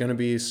going to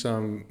be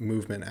some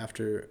movement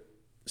after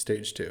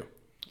stage 2.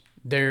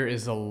 There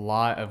is a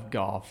lot of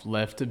golf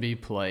left to be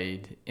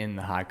played in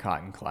the High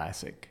Cotton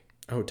Classic.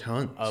 Oh,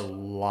 tons. A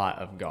lot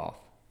of golf.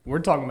 We're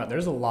talking about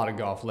there's a lot of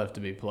golf left to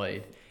be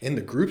played. In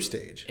the group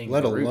stage,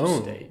 let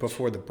alone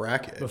before the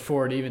bracket.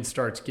 Before it even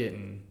starts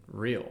getting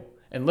real.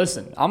 And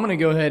listen, I'm going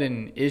to go ahead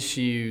and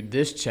issue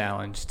this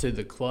challenge to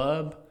the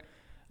club,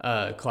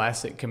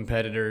 classic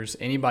competitors,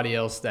 anybody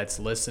else that's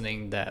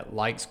listening that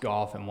likes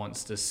golf and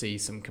wants to see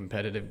some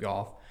competitive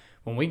golf.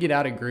 When we get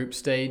out of group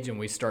stage and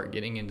we start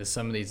getting into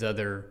some of these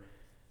other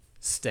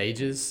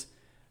stages,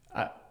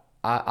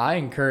 I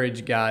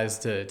encourage guys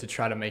to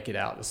try to make it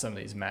out to some of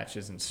these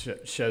matches and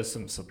show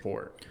some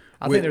support.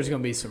 I think there's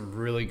going to be some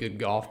really good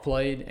golf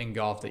played and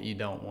golf that you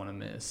don't want to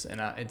miss.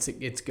 And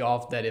it's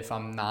golf that if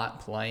I'm not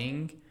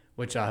playing,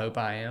 which I hope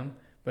I am,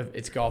 but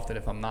it's golf that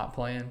if I'm not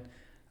playing,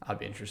 I'd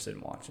be interested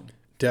in watching.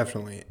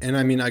 Definitely. And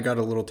I mean, I got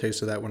a little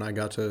taste of that when I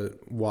got to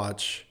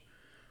watch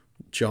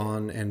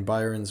John and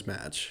Byron's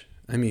match.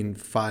 I mean,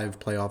 5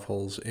 playoff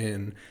holes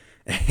in.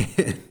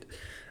 And,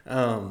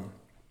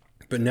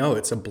 but no,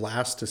 it's a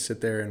blast to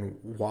sit there and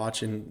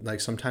watch. And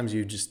like sometimes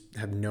you just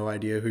have no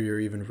idea who you're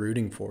even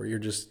rooting for. You're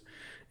just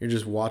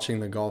watching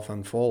the golf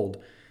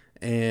unfold.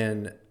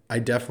 And I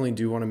definitely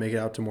do want to make it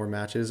out to more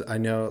matches. I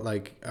know,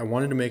 like, I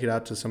wanted to make it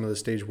out to some of the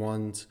stage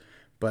 1s,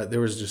 but there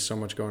was just so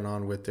much going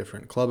on with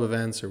different club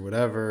events or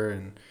whatever.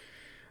 And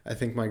I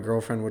think my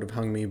girlfriend would have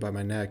hung me by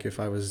my neck if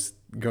I was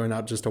going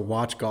out just to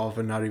watch golf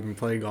and not even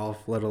play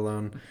golf, let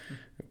alone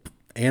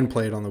and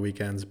play it on the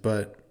weekends.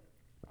 But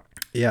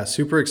yeah,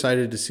 super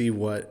excited to see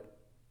what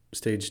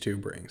stage 2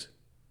 brings.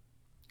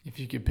 If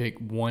you could pick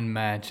one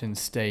match in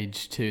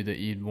stage 2 that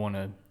you'd want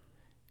to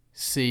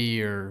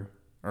see or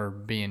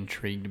be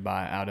intrigued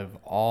by out of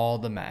all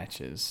the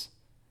matches,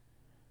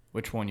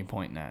 which one you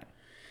pointing at?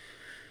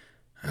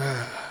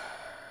 Let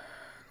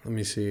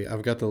me see.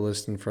 I've got the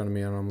list in front of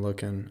me and I'm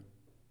looking.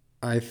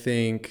 I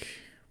think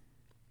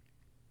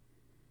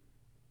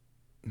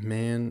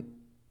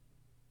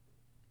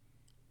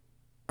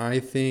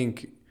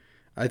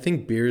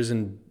Beers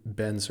and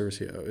Ben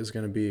Cercio is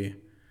going to be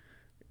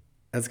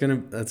that's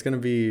going to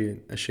be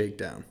a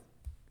shakedown.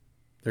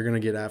 They're going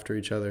to get after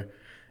each other.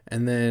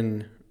 And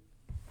then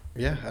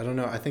yeah, I don't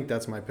know. I think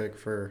that's my pick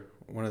for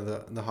one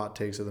of the hot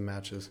takes of the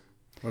matches.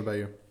 What about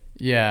you?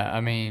 Yeah,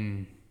 I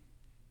mean,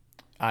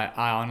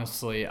 I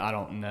honestly, I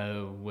don't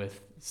know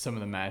with some of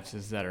the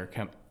matches that are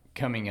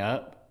coming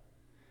up.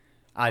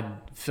 I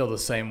feel the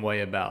same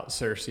way about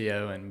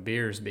Cercio and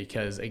Beers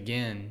because,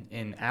 again,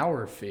 in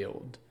our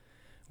field,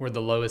 we're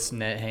the lowest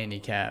net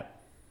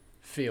handicap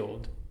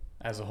field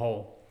as a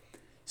whole.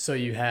 So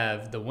you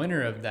have the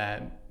winner of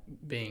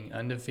that being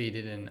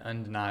undefeated and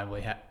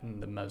undeniably having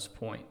the most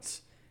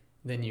points.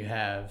 Then you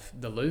have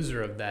the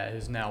loser of that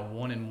who's now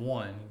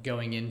 1-1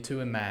 going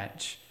into a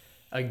match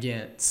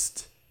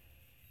against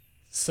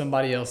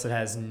somebody else that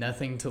has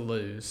nothing to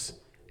lose,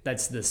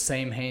 that's the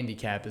same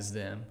handicap as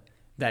them,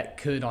 that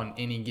could on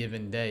any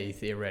given day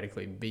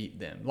theoretically beat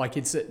them. Like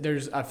I feel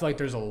like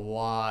there's a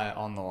lot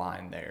on the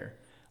line there,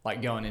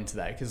 like going into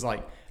that, because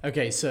like,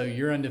 okay, so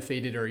you're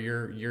undefeated or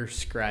you're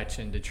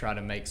scratching to try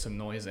to make some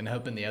noise and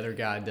hoping the other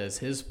guy does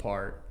his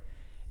part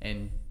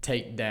and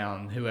take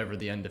down whoever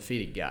the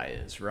undefeated guy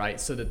is,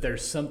 right? So that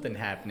there's something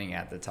happening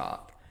at the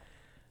top.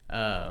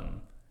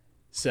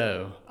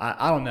 So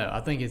I don't know.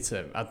 I think it's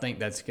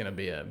gonna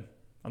be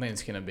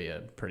a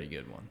pretty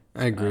good one.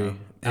 I agree.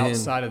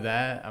 Outside of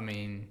that, I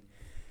mean,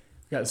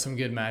 we've got some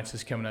good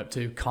matches coming up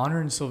too. Connor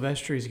and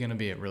Silvestri is gonna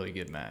be a really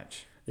good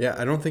match. Yeah,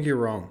 I don't think you're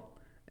wrong.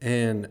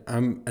 And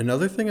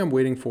another thing I'm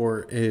waiting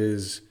for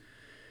is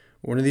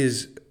one of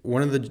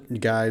the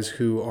guys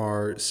who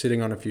are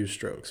sitting on a few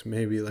strokes,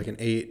 maybe like an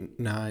 8,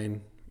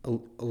 9,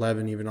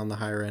 11, even on the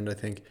higher end, I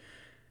think.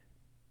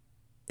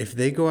 If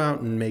they go out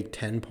and make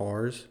 10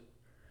 pars,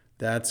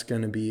 that's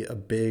going to be a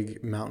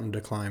big mountain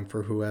to climb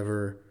for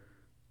whoever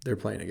they're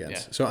playing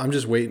against. Yeah. So I'm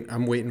just waiting.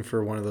 I'm waiting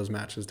for one of those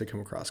matches to come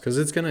across because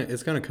it's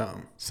gonna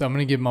come. So I'm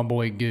gonna give my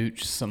boy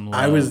Gooch some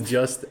love. I was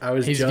just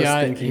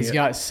thinking he's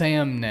got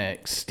Sam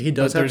next. He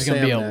does. But have there's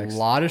gonna be next. A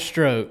lot of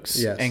strokes.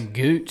 Yes. And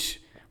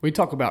Gooch, we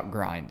talk about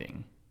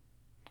grinding.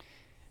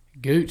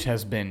 Gooch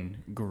has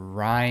been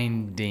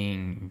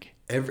grinding.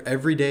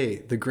 Every day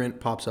the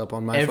grint pops up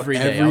on my phone. Every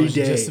day. I was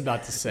just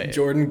about to say it.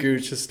 Jordan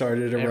Gooch has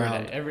started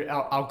around.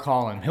 I'll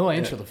call him. He'll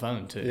answer the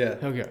phone too. Yeah.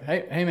 He'll go,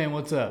 hey man,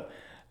 what's up?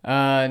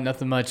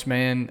 Nothing much,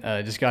 man.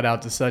 Just got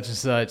out to such and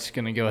such.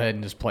 Gonna go ahead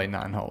and just play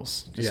 9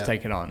 holes. Just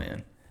take it on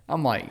in.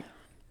 I'm like,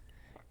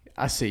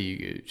 I see you,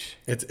 Gooch.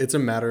 It's a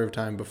matter of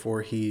time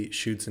before he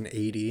shoots an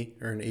 80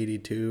 or an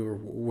 82 or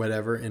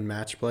whatever in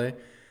match play,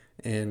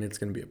 and it's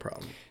gonna be a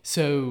problem.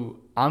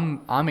 So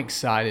I'm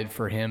excited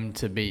for him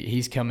to be.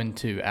 He's coming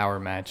to our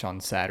match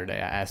on Saturday. I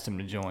asked him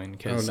to join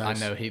because I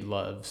know he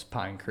loves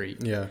Pine Creek.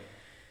 Yeah.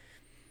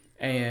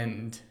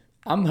 And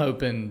I'm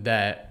hoping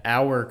that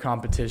our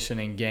competition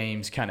and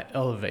games kind of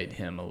elevate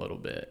him a little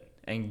bit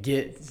and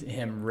get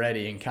him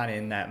ready and kind of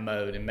in that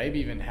mode, and maybe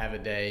even have a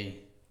day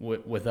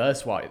with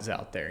us while he's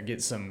out there and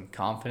get some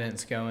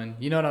confidence going.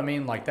 You know what I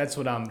mean? Like, that's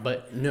what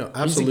but No,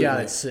 absolutely. He's a guy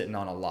that's sitting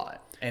on a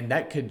lot, and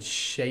that could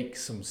shake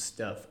some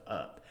stuff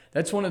up.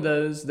 That's one of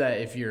those that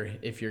if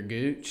you're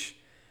Gooch,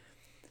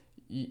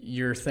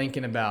 you're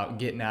thinking about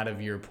getting out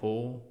of your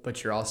pool,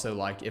 but you're also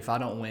like, if I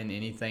don't win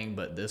anything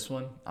but this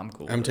one, I'm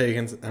cool. I'm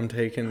taking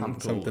cool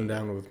something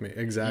down with me.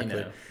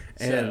 Exactly.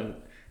 You know?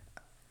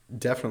 And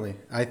definitely,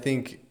 I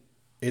think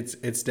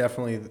it's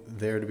definitely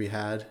there to be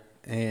had,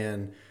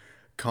 and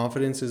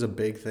confidence is a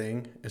big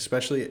thing.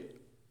 Especially,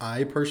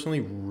 I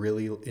personally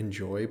really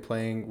enjoy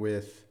playing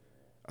with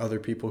other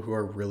people who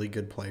are really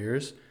good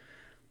players,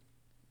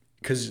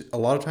 because a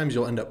lot of times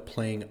you'll end up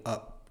playing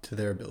up to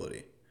their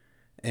ability.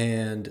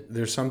 And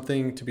there's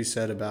something to be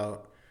said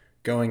about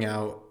going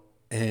out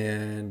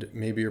and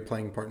maybe your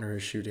playing partner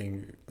is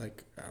shooting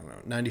like, I don't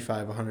know,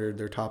 95, 100,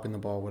 they're topping the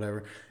ball,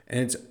 whatever.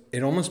 And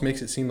it almost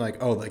makes it seem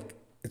like, oh, like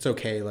it's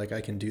okay, like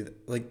I can do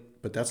that. Like,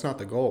 but that's not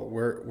the goal.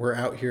 We're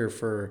out here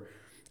for,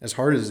 as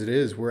hard as it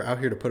is, we're out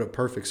here to put a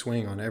perfect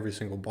swing on every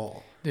single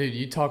ball. Dude,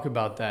 you talk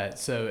about that.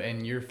 So,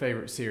 and your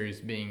favorite series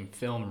being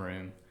Film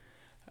Room.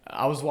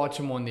 I was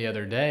watching one the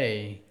other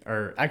day,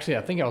 or actually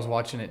I think I was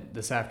watching it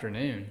this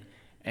afternoon.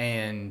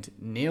 And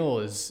Neil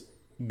is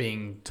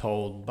being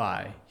told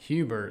by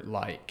Hubert,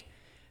 like,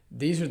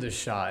 these are the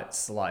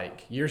shots,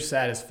 like, you're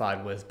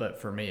satisfied with,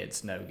 but for me,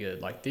 it's no good.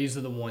 Like, these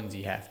are the ones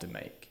you have to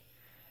make.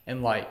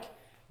 And, like,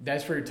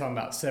 that's where you're talking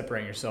about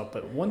separating yourself.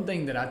 But one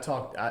thing that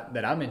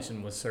I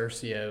mentioned was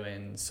Sergio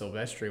and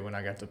Silvestri when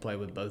I got to play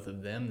with both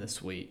of them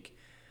this week.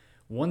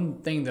 One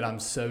thing that I'm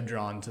so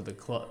drawn to the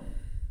club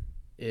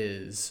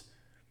is,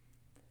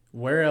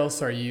 where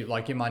else are you,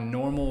 like in my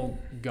normal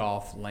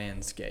golf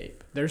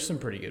landscape, there's some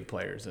pretty good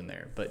players in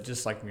there, but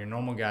just like your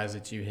normal guys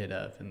that you hit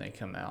up and they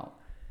come out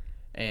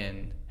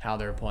and how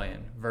they're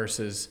playing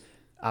versus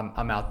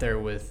I'm out there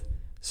with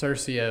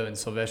Sergio and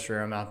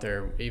Silvestri. I'm out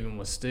there even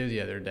with Stu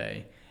the other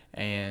day,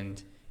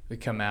 and we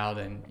come out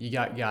and you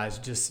got guys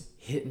just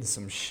hitting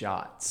some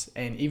shots.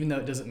 And even though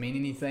it doesn't mean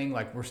anything,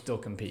 like we're still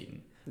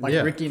competing. Like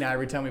Ricky and I,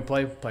 every time we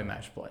play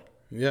match play.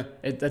 Yeah.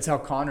 That's how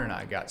Connor and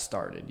I got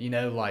started, you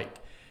know, like.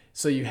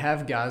 So you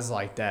have guys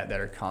like that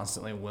are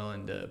constantly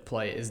willing to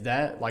play. Is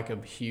that like a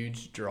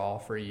huge draw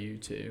for you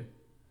too?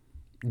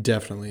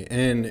 Definitely.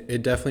 And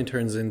it definitely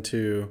turns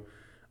into,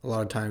 a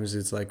lot of times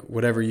it's like,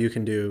 whatever you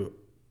can do,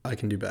 I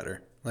can do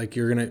better. Like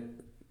you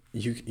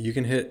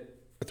can hit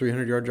a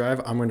 300-yard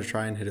drive, I'm going to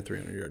try and hit a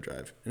 300-yard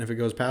drive. And if it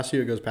goes past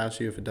you, it goes past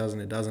you. If it doesn't,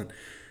 it doesn't.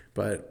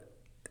 But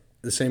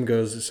the same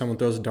goes if someone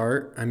throws a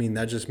dart. I mean,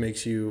 that just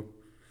makes you,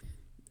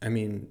 I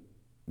mean,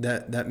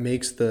 that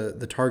makes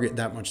the target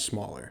that much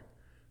smaller.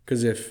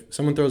 Because if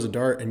someone throws a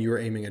dart and you were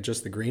aiming at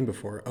just the green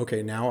before,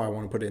 okay, now I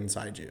want to put it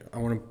inside you. I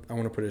want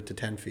to put it to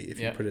 10 feet if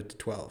you put it to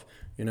 12,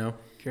 you know?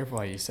 Careful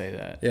how you say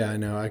that. Yeah, I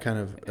know. I kind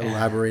of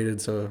elaborated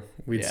so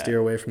we'd steer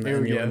away from the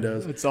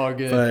innuendos. It's all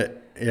good.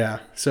 But, yeah,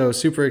 so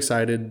super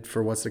excited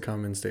for what's to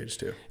come in Stage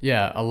 2.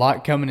 Yeah, a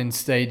lot coming in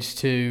Stage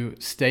 2.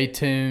 Stay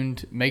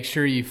tuned. Make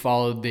sure you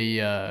follow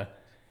the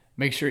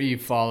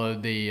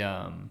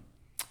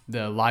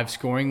live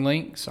scoring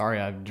link. Sorry,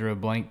 I drew a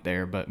blank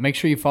there, but make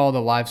sure you follow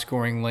the live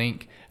scoring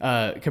link.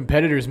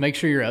 Competitors, make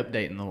sure you're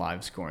updating the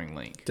live scoring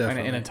link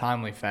in a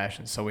timely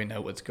fashion so we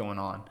know what's going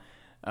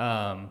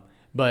on.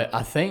 But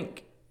I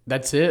think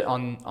that's it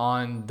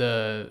on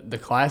the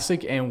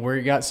Classic, and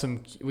we got some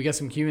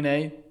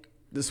Q&A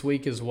this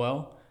week as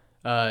well.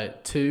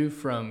 2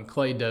 from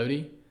Clay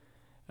Doty.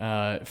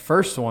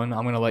 First one,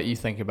 I'm going to let you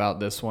think about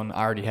this one.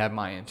 I already have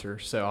my answer,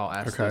 so I'll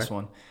ask this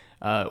one.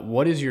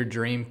 What is your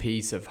dream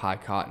piece of high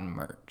cotton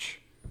merch?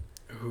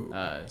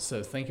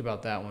 So think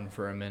about that one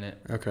for a minute.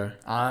 Okay.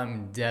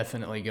 I'm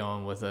definitely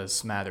going with a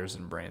Smathers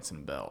and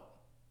Branson belt.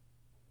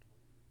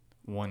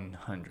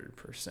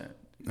 100%.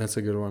 That's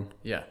a good one.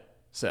 Yeah.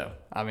 So,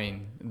 I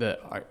mean,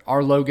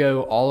 our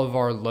logo, all of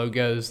our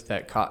logos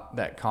that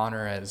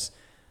Connor has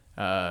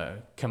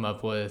come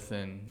up with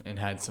and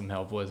had some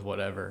help with,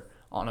 whatever,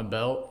 on a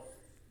belt,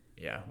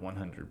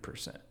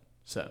 100%.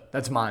 So,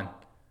 that's mine.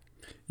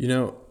 You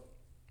know,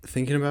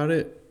 thinking about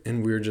it,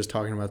 and we were just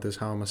talking about this,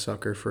 how I'm a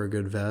sucker for a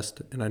good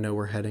vest, and I know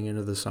we're heading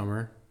into the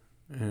summer,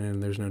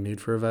 and there's no need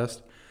for a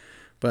vest,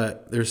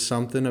 but there's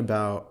something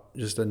about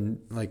just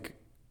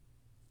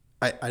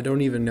I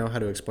don't even know how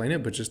to explain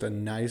it, but just a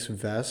nice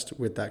vest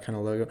with that kind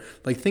of logo.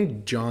 Like,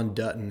 think John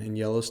Dutton in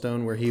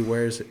Yellowstone, where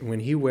when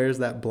he wears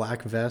that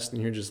black vest,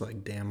 and you're just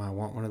like, damn, I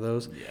want one of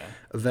those. Yeah.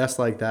 A vest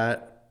like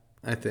that,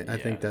 I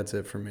think that's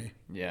it for me.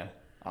 Yeah,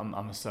 I'm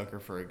a sucker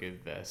for a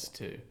good vest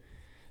too.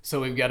 So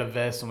we've got a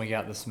vest and we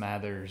got the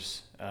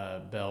Smathers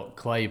belt.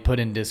 Clay, put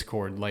in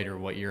Discord later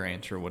what your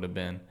answer would have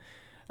been.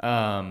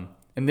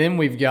 And then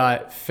we've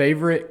got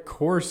favorite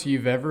course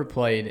you've ever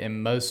played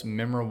and most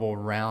memorable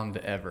round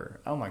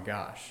ever. Oh my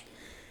gosh.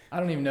 I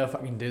don't even know if I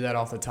can do that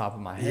off the top of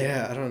my head.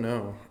 Yeah, I don't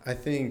know. I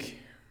think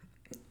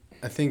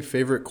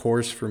favorite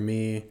course for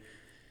me,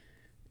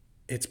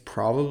 it's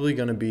probably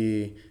going to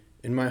be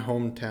in my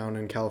hometown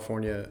in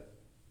California,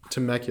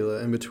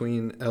 Temecula, in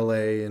between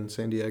LA and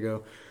San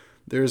Diego.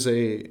 There's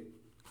a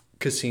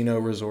casino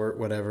resort,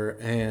 whatever,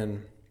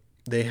 and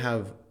they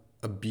have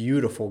a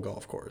beautiful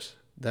golf course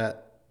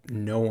that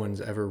no one's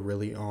ever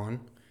really on.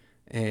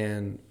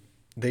 And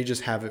they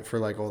just have it for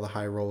like all the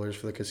high rollers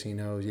for the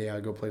casinos. Yeah, I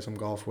go play some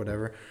golf,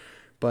 whatever.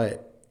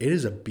 But it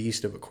is a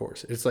beast of a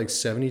course. It's like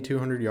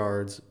 7,200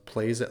 yards,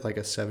 plays at like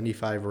a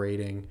 75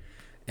 rating,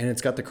 and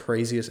it's got the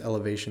craziest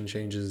elevation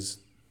changes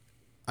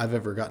I've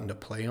ever gotten to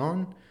play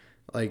on.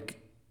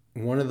 Like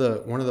one of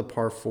the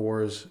par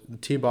fours, the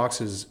tee box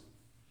is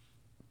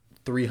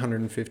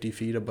 350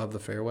 feet above the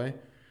fairway,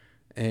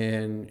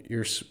 and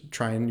you're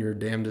trying your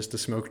damnedest to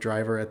smoke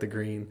driver at the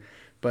green.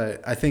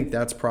 But I think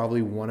that's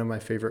probably one of my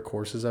favorite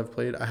courses I've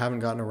played. I haven't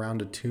gotten around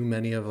to too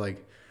many of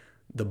like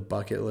the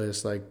bucket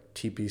list, like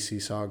TPC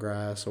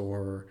Sawgrass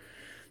or,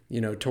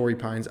 Torrey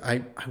Pines.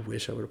 I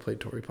wish I would have played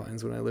Torrey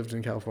Pines when I lived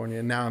in California.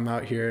 And now I'm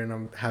out here and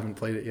I haven't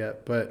played it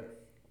yet.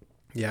 But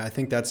yeah, I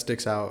think that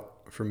sticks out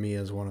for me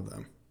as one of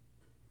them.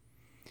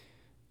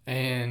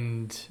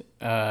 And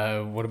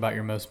what about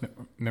your most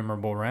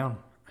memorable round?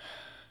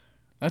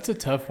 That's a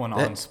tough one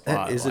on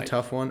spot. That is a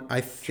tough one.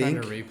 I think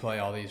trying to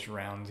replay all these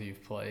rounds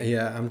you've played.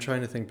 Yeah, I'm trying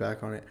to think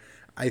back on it.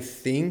 I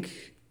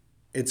think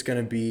it's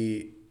going to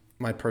be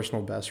my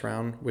personal best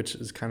round, which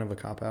is kind of a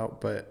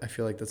cop-out, but I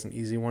feel like that's an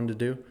easy one to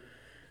do.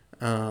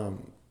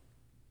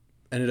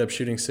 Ended up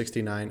shooting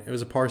 69. It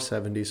was a par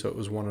 70, so it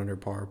was 1 under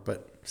par,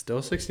 but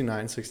still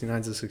 69.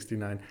 69's a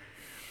 69.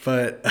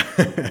 But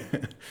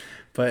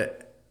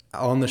but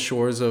on the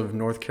shores of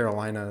North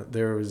Carolina,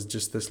 there was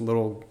just this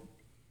little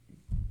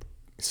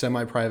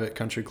semi-private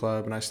country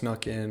club, and I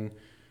snuck in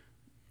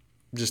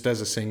just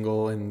as a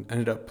single and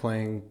ended up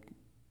playing,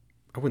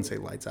 I wouldn't say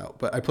lights out,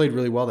 but I played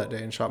really well that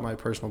day and shot my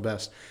personal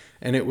best.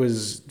 And it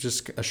was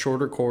just a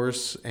shorter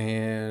course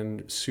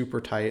and super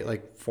tight,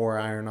 like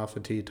 4-iron off the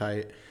tee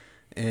tight.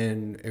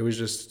 And it was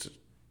just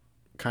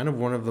kind of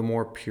one of the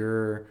more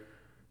pure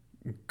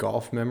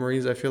golf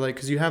memories, I feel like,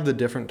 because you have the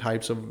different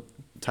types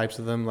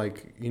of them,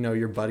 like,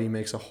 your buddy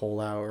makes a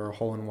hole out or a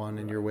hole in one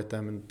and you're with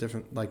them and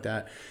different like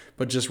that.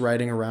 But just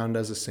riding around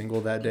as a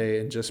single that day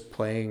and just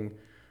playing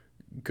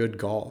good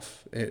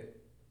golf,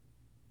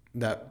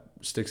 that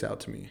sticks out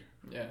to me.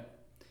 Yeah.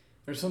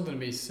 There's something to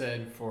be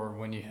said for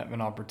when you have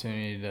an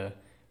opportunity to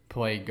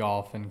play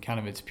golf in kind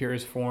of its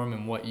purest form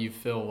and what you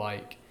feel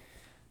like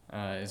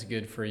is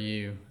good for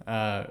you.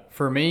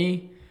 For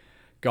me,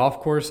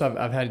 golf course,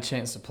 I've had a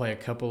chance to play a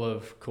couple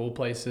of cool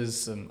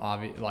places, some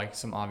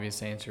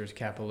obvious answers,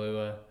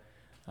 Kapalua.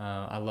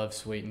 I love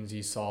Sweetens.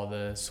 You saw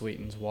the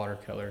Sweetens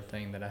watercolor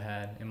thing that I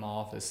had in my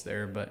office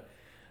there. But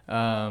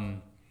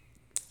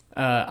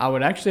I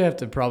would actually have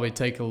to probably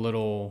take a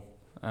little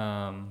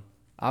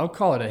I would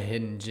call it a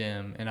hidden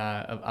gem, and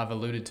I've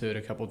alluded to it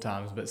a couple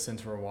times, but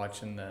since we're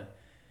watching the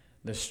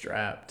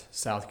Strapped,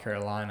 South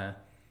Carolina,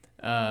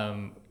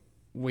 my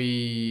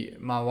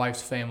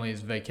wife's family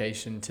has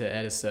vacationed to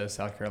Edisto,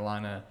 South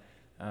Carolina,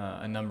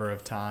 a number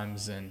of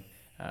times, and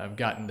I've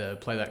gotten to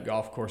play that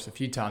golf course a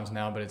few times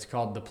now, but it's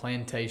called the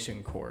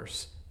Plantation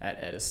Course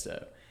at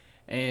Edisto.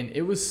 And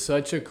it was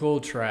such a cool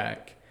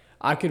track.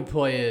 I could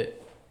play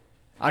it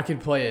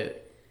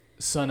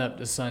sun up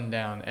to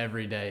sundown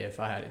every day if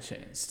I had a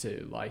chance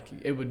to. Like,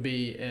 it would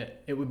be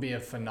a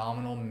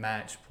phenomenal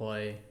match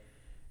play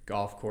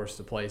golf course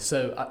to play.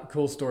 So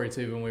cool story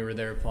too, when we were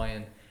there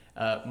playing,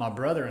 my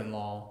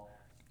brother-in-law,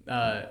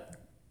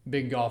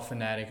 big golf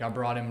fanatic, I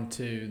brought him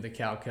to the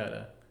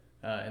Calcutta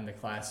in the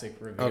Classic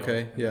Reveal,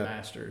 the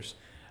Masters.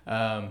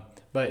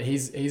 But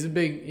he's a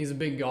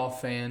big golf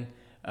fan.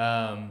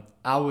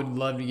 I would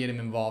love to get him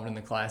involved in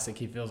the Classic.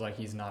 He feels like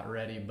he's not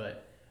ready,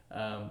 but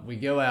we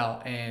go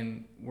out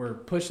and we're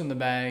pushing the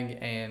bag,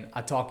 and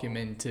I talk him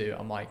into,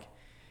 I'm like,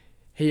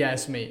 he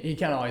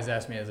kind of always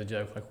asks me as a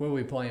joke, like, what are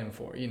we playing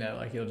for?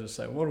 Like he'll just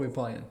say, what are we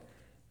playing?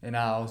 And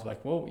I was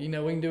like, well, we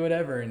can do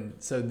whatever. And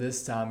so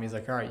this time he's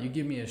like, all right, you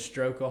give me a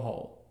stroke a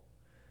hole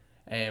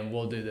and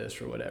we'll do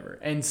this or whatever.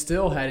 And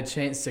still had a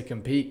chance to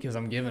compete because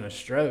I'm giving a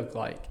stroke.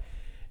 Like,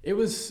 it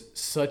was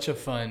such a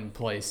fun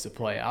place to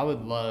play. I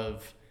would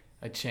love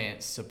a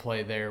chance to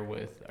play there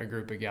with a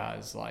group of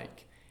guys,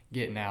 like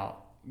getting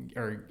out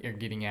or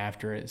getting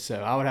after it.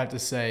 So I would have to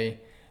say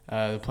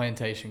the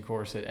Plantation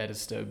Course at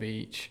Edisto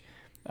Beach.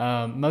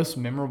 Most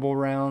memorable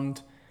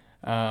round,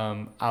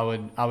 I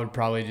would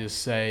probably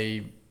just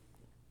say,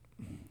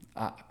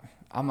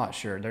 I'm not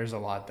sure. There's a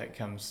lot that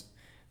comes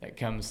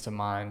to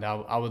mind.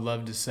 I would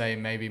love to say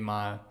maybe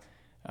my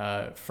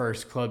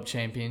first club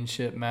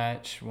championship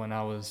match when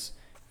I was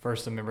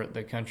first a member at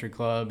the country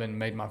club and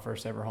made my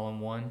first ever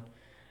hole-in-one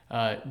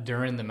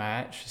during the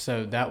match.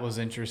 So that was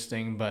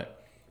interesting, but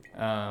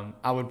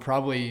I would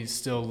probably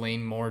still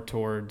lean more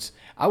towards,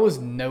 I was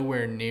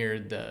nowhere near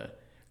the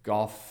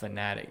golf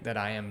fanatic that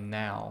I am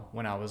now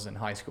when I was in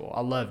high school.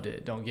 I loved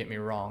it, don't get me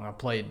wrong. I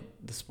played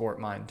the sport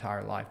my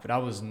entire life, but I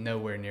was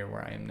nowhere near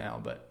where I am now.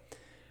 But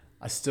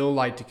I still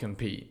like to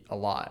compete a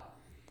lot.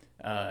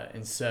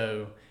 And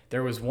so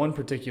there was one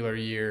particular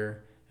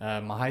year,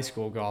 my high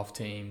school golf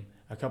team,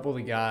 a couple of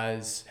the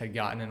guys had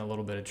gotten in a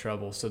little bit of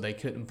trouble, so they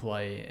couldn't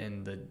play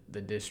in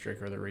the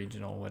district or the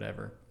regional,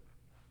 whatever.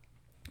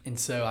 And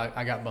so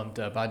I got bumped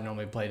up. I'd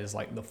normally played as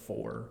like the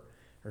 4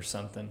 or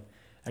something.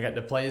 I got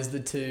to play as the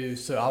 2,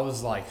 so I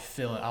was like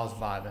I was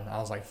vibing. I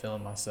was like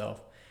feeling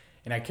myself.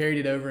 And I carried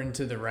it over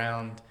into the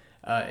round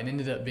and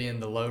ended up being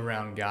the low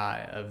round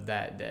guy of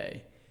that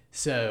day.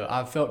 So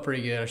I felt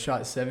pretty good. I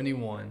shot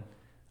 71.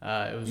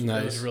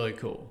 It was really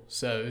cool.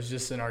 So it was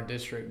just in our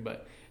district,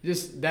 but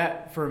just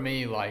that for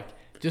me, like,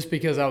 just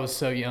because I was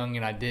so young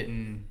and I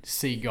didn't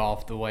see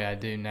golf the way I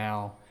do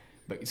now,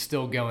 but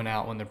still going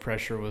out when the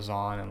pressure was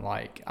on, and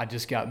like I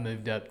just got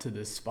moved up to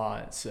this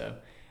spot. So,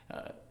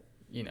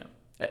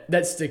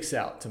 that sticks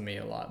out to me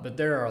a lot. But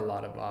there are a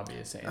lot of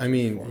obvious answers. I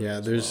mean, yeah,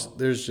 there's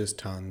just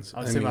tons.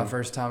 I would say my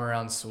first time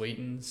around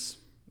Sweetens,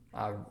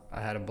 I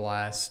had a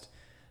blast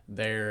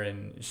there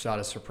and shot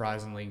a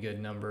surprisingly good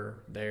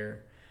number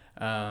there.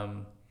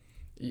 I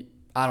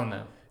don't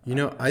know.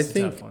 I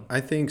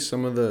think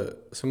some of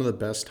the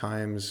best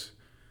times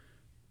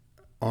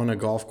on a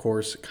golf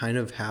course kind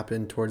of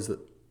happen towards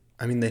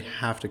they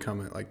have to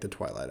come at like the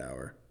twilight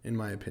hour, in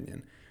my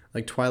opinion.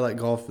 Like twilight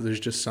golf,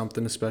 there's just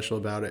something special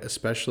about it,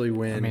 especially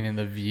when and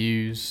the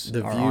views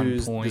are on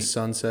point. The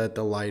sunset,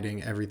 the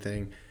lighting,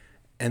 everything.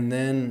 And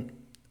then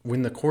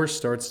when the course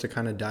starts to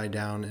kind of die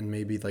down and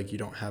maybe like you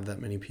don't have that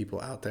many people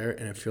out there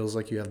and it feels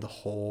like you have the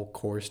whole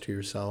course to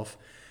yourself.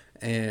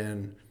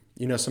 And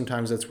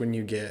sometimes that's when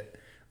you get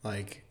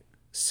like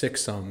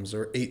 6 sums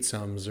or 8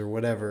 sums or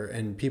whatever,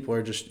 and people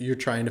are you're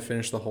trying to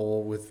finish the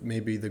hole with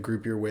maybe the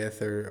group you're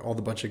with or all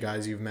the bunch of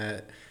guys you've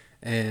met,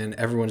 and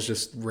everyone's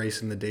just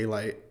racing the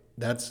daylight.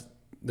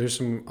 There's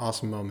some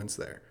awesome moments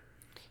there.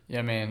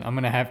 Yeah, man, I'm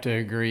gonna have to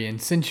agree.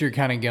 And since you're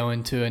kind of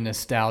going to a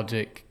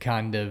nostalgic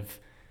kind of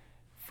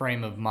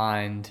frame of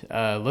mind,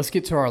 let's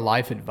get to our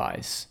life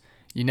advice.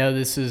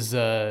 This is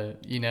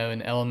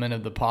an element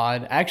of the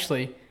pod.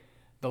 Actually,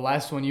 the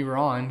last one you were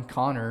on,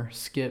 Connor,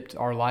 skipped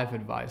our life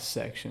advice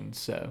section.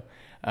 So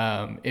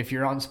if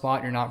you're on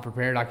spot, you're not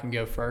prepared, I can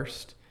go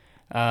first.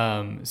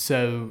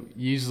 So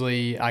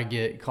usually I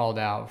get called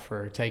out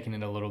for taking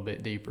it a little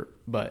bit deeper.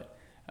 But,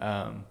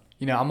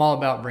 I'm all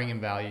about bringing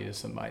value to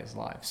somebody's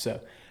life. So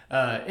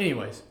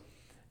anyways,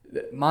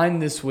 mine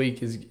this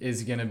week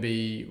is going to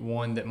be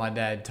one that my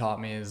dad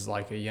taught me as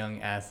like a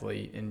young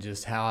athlete and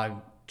just how I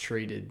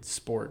treated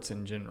sports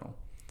in general.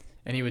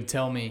 And he would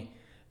tell me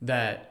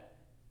that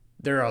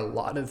there are a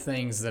lot of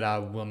things that I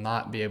will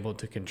not be able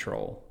to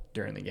control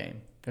during the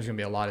game. There's going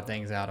to be a lot of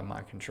things out of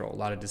my control, a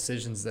lot of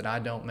decisions that I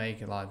don't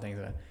make, a lot of things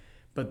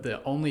but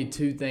the only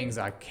 2 things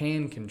I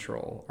can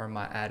control are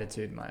my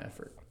attitude and my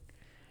effort.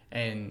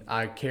 And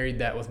I carried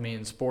that with me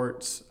in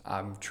sports.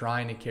 I'm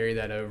trying to carry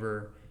that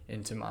over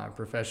into my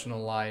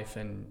professional life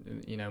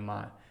and,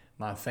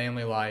 my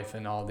family life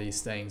and all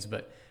these things.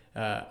 But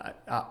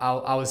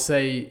I would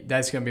say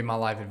that's going to be my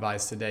life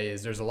advice today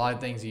is there's a lot of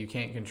things that you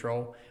can't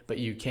control, but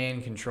you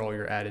can control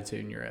your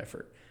attitude and your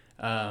effort.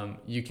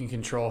 You can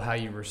control how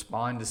you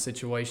respond to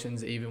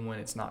situations even when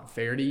it's not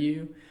fair to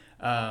you,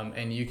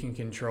 and you can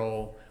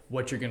control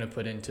what you're going to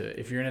put into it.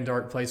 If you're in a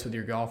dark place with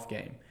your golf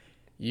game,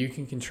 you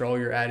can control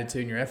your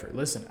attitude and your effort.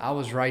 Listen, I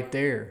was right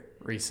there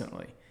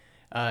recently.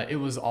 It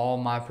was all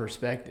my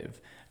perspective.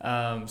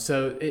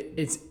 So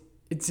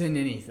it's in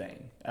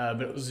anything.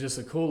 But it was just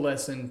a cool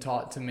lesson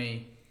taught to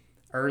me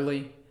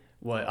early.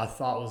 What I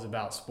thought was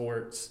about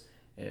sports,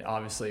 it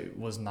obviously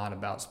was not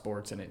about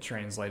sports, and it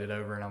translated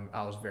over, and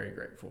I was very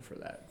grateful for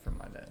that from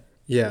my dad.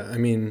 Yeah, I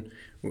mean,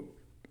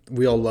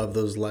 we all love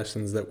those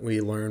lessons that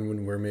we learn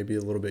when we're maybe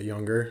a little bit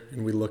younger,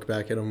 and we look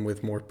back at them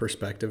with more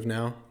perspective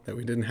now that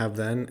we didn't have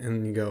then,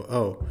 and you go,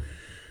 oh,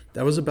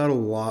 that was about a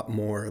lot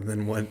more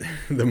than what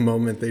the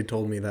moment they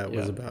told me that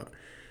was about.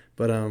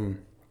 But,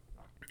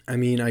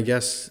 I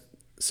guess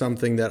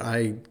something that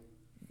I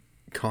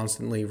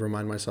constantly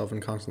remind myself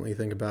and constantly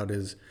think about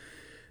is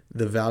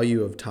the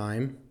value of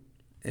time,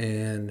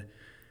 and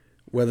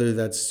whether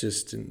that's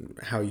just in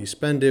how you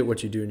spend it,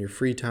 what you do in your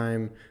free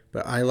time.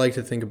 But I like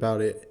to think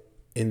about it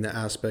in the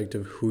aspect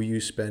of who you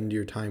spend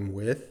your time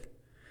with,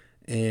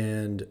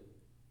 and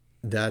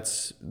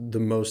that's the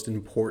most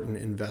important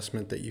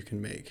investment that you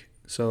can make.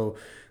 So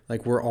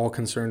like we're all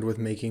concerned with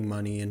making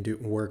money and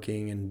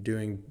working and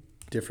doing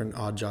different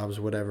odd jobs,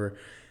 whatever.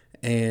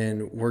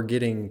 And we're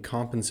getting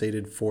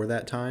compensated for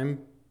that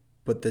time,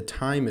 but the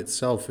time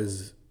itself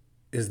is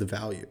the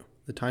value.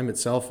 The time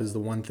itself is the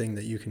one thing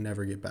that you can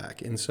never get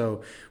back. And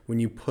so when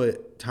you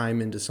put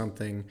time into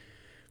something,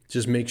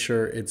 just make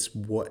sure it's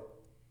what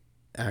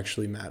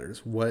actually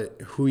matters,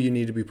 who you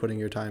need to be putting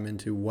your time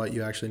into, what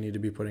you actually need to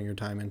be putting your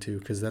time into,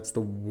 because that's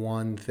the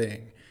one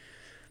thing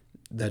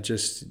that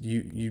just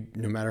you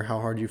no matter how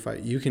hard you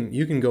fight, you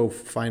can go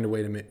find a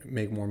way to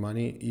make more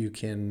money. You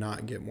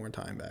cannot get more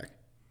time back.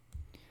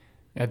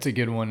 That's a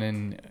good one.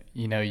 And,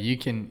 you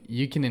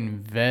can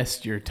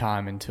invest your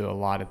time into a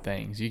lot of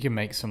things. You can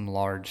make some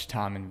large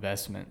time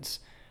investments,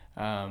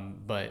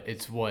 but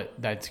it's what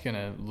that's going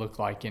to look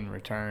like in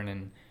return.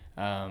 And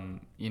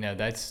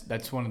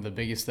That's one of the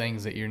biggest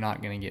things that you're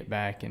not going to get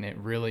back. And it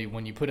really,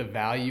 when you put a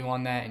value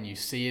on that and you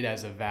see it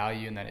as a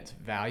value and that it's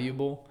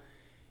valuable,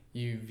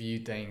 you view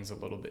things a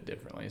little bit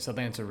differently. So I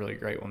think it's a really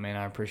great one, man.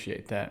 I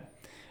appreciate that.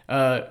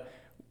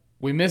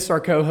 We missed our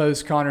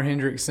co-host Connor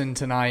Hendrickson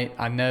tonight.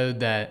 I know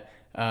that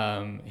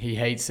he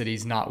hates that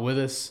he's not with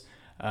us.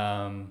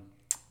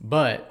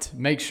 But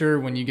make sure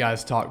when you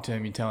guys talk to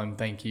him, you tell him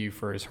thank you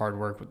for his hard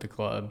work with the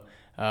club.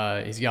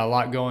 He's got a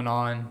lot going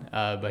on,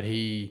 but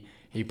he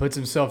puts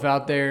himself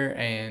out there,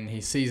 and he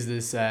sees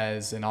this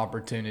as an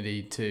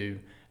opportunity to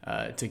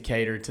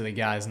cater to the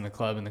guys in the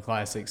club and the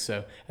Classics.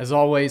 So, as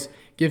always,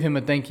 give him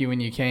a thank you when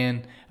you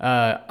can.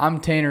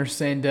 I'm Tanner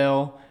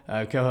Sandel,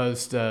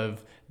 co-host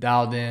of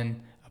Dialed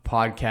In, a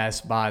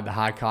podcast by the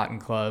High Cotton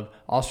Club.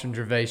 Austin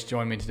Gervase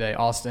joined me today.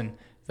 Austin,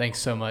 thanks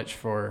so much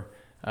for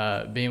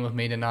being with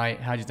me tonight.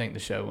 How'd you think the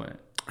show went?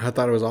 I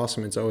thought it was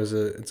awesome. It's always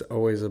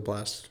a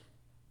blast.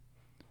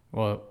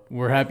 Well,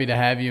 we're happy to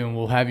have you, and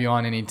we'll have you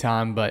on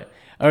anytime. But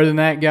other than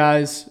that,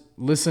 guys,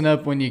 listen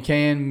up when you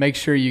can. Make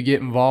sure you get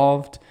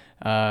involved.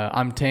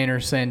 I'm Tanner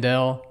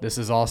Sandel. This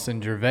is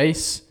Austin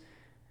Gervase.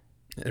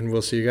 And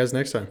we'll see you guys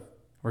next time.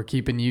 We're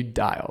keeping you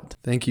dialed.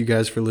 Thank you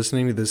guys for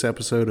listening to this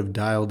episode of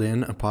Dialed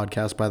In, a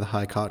podcast by the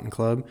High Cotton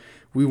Club.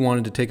 We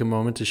wanted to take a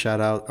moment to shout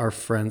out our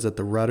friends at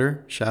the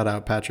Rudder. Shout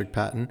out Patrick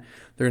Patton.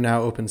 They're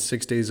now open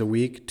 6 days a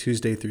week,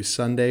 Tuesday through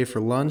Sunday for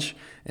lunch.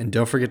 And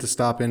don't forget to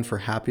stop in for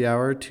happy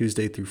hour,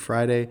 Tuesday through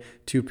Friday,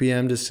 2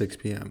 p.m. to 6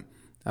 p.m.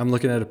 I'm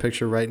looking at a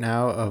picture right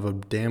now of a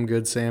damn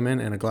good salmon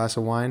and a glass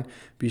of wine.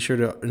 Be sure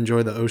to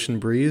enjoy the ocean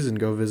breeze and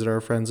go visit our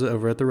friends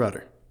over at the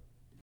Rudder.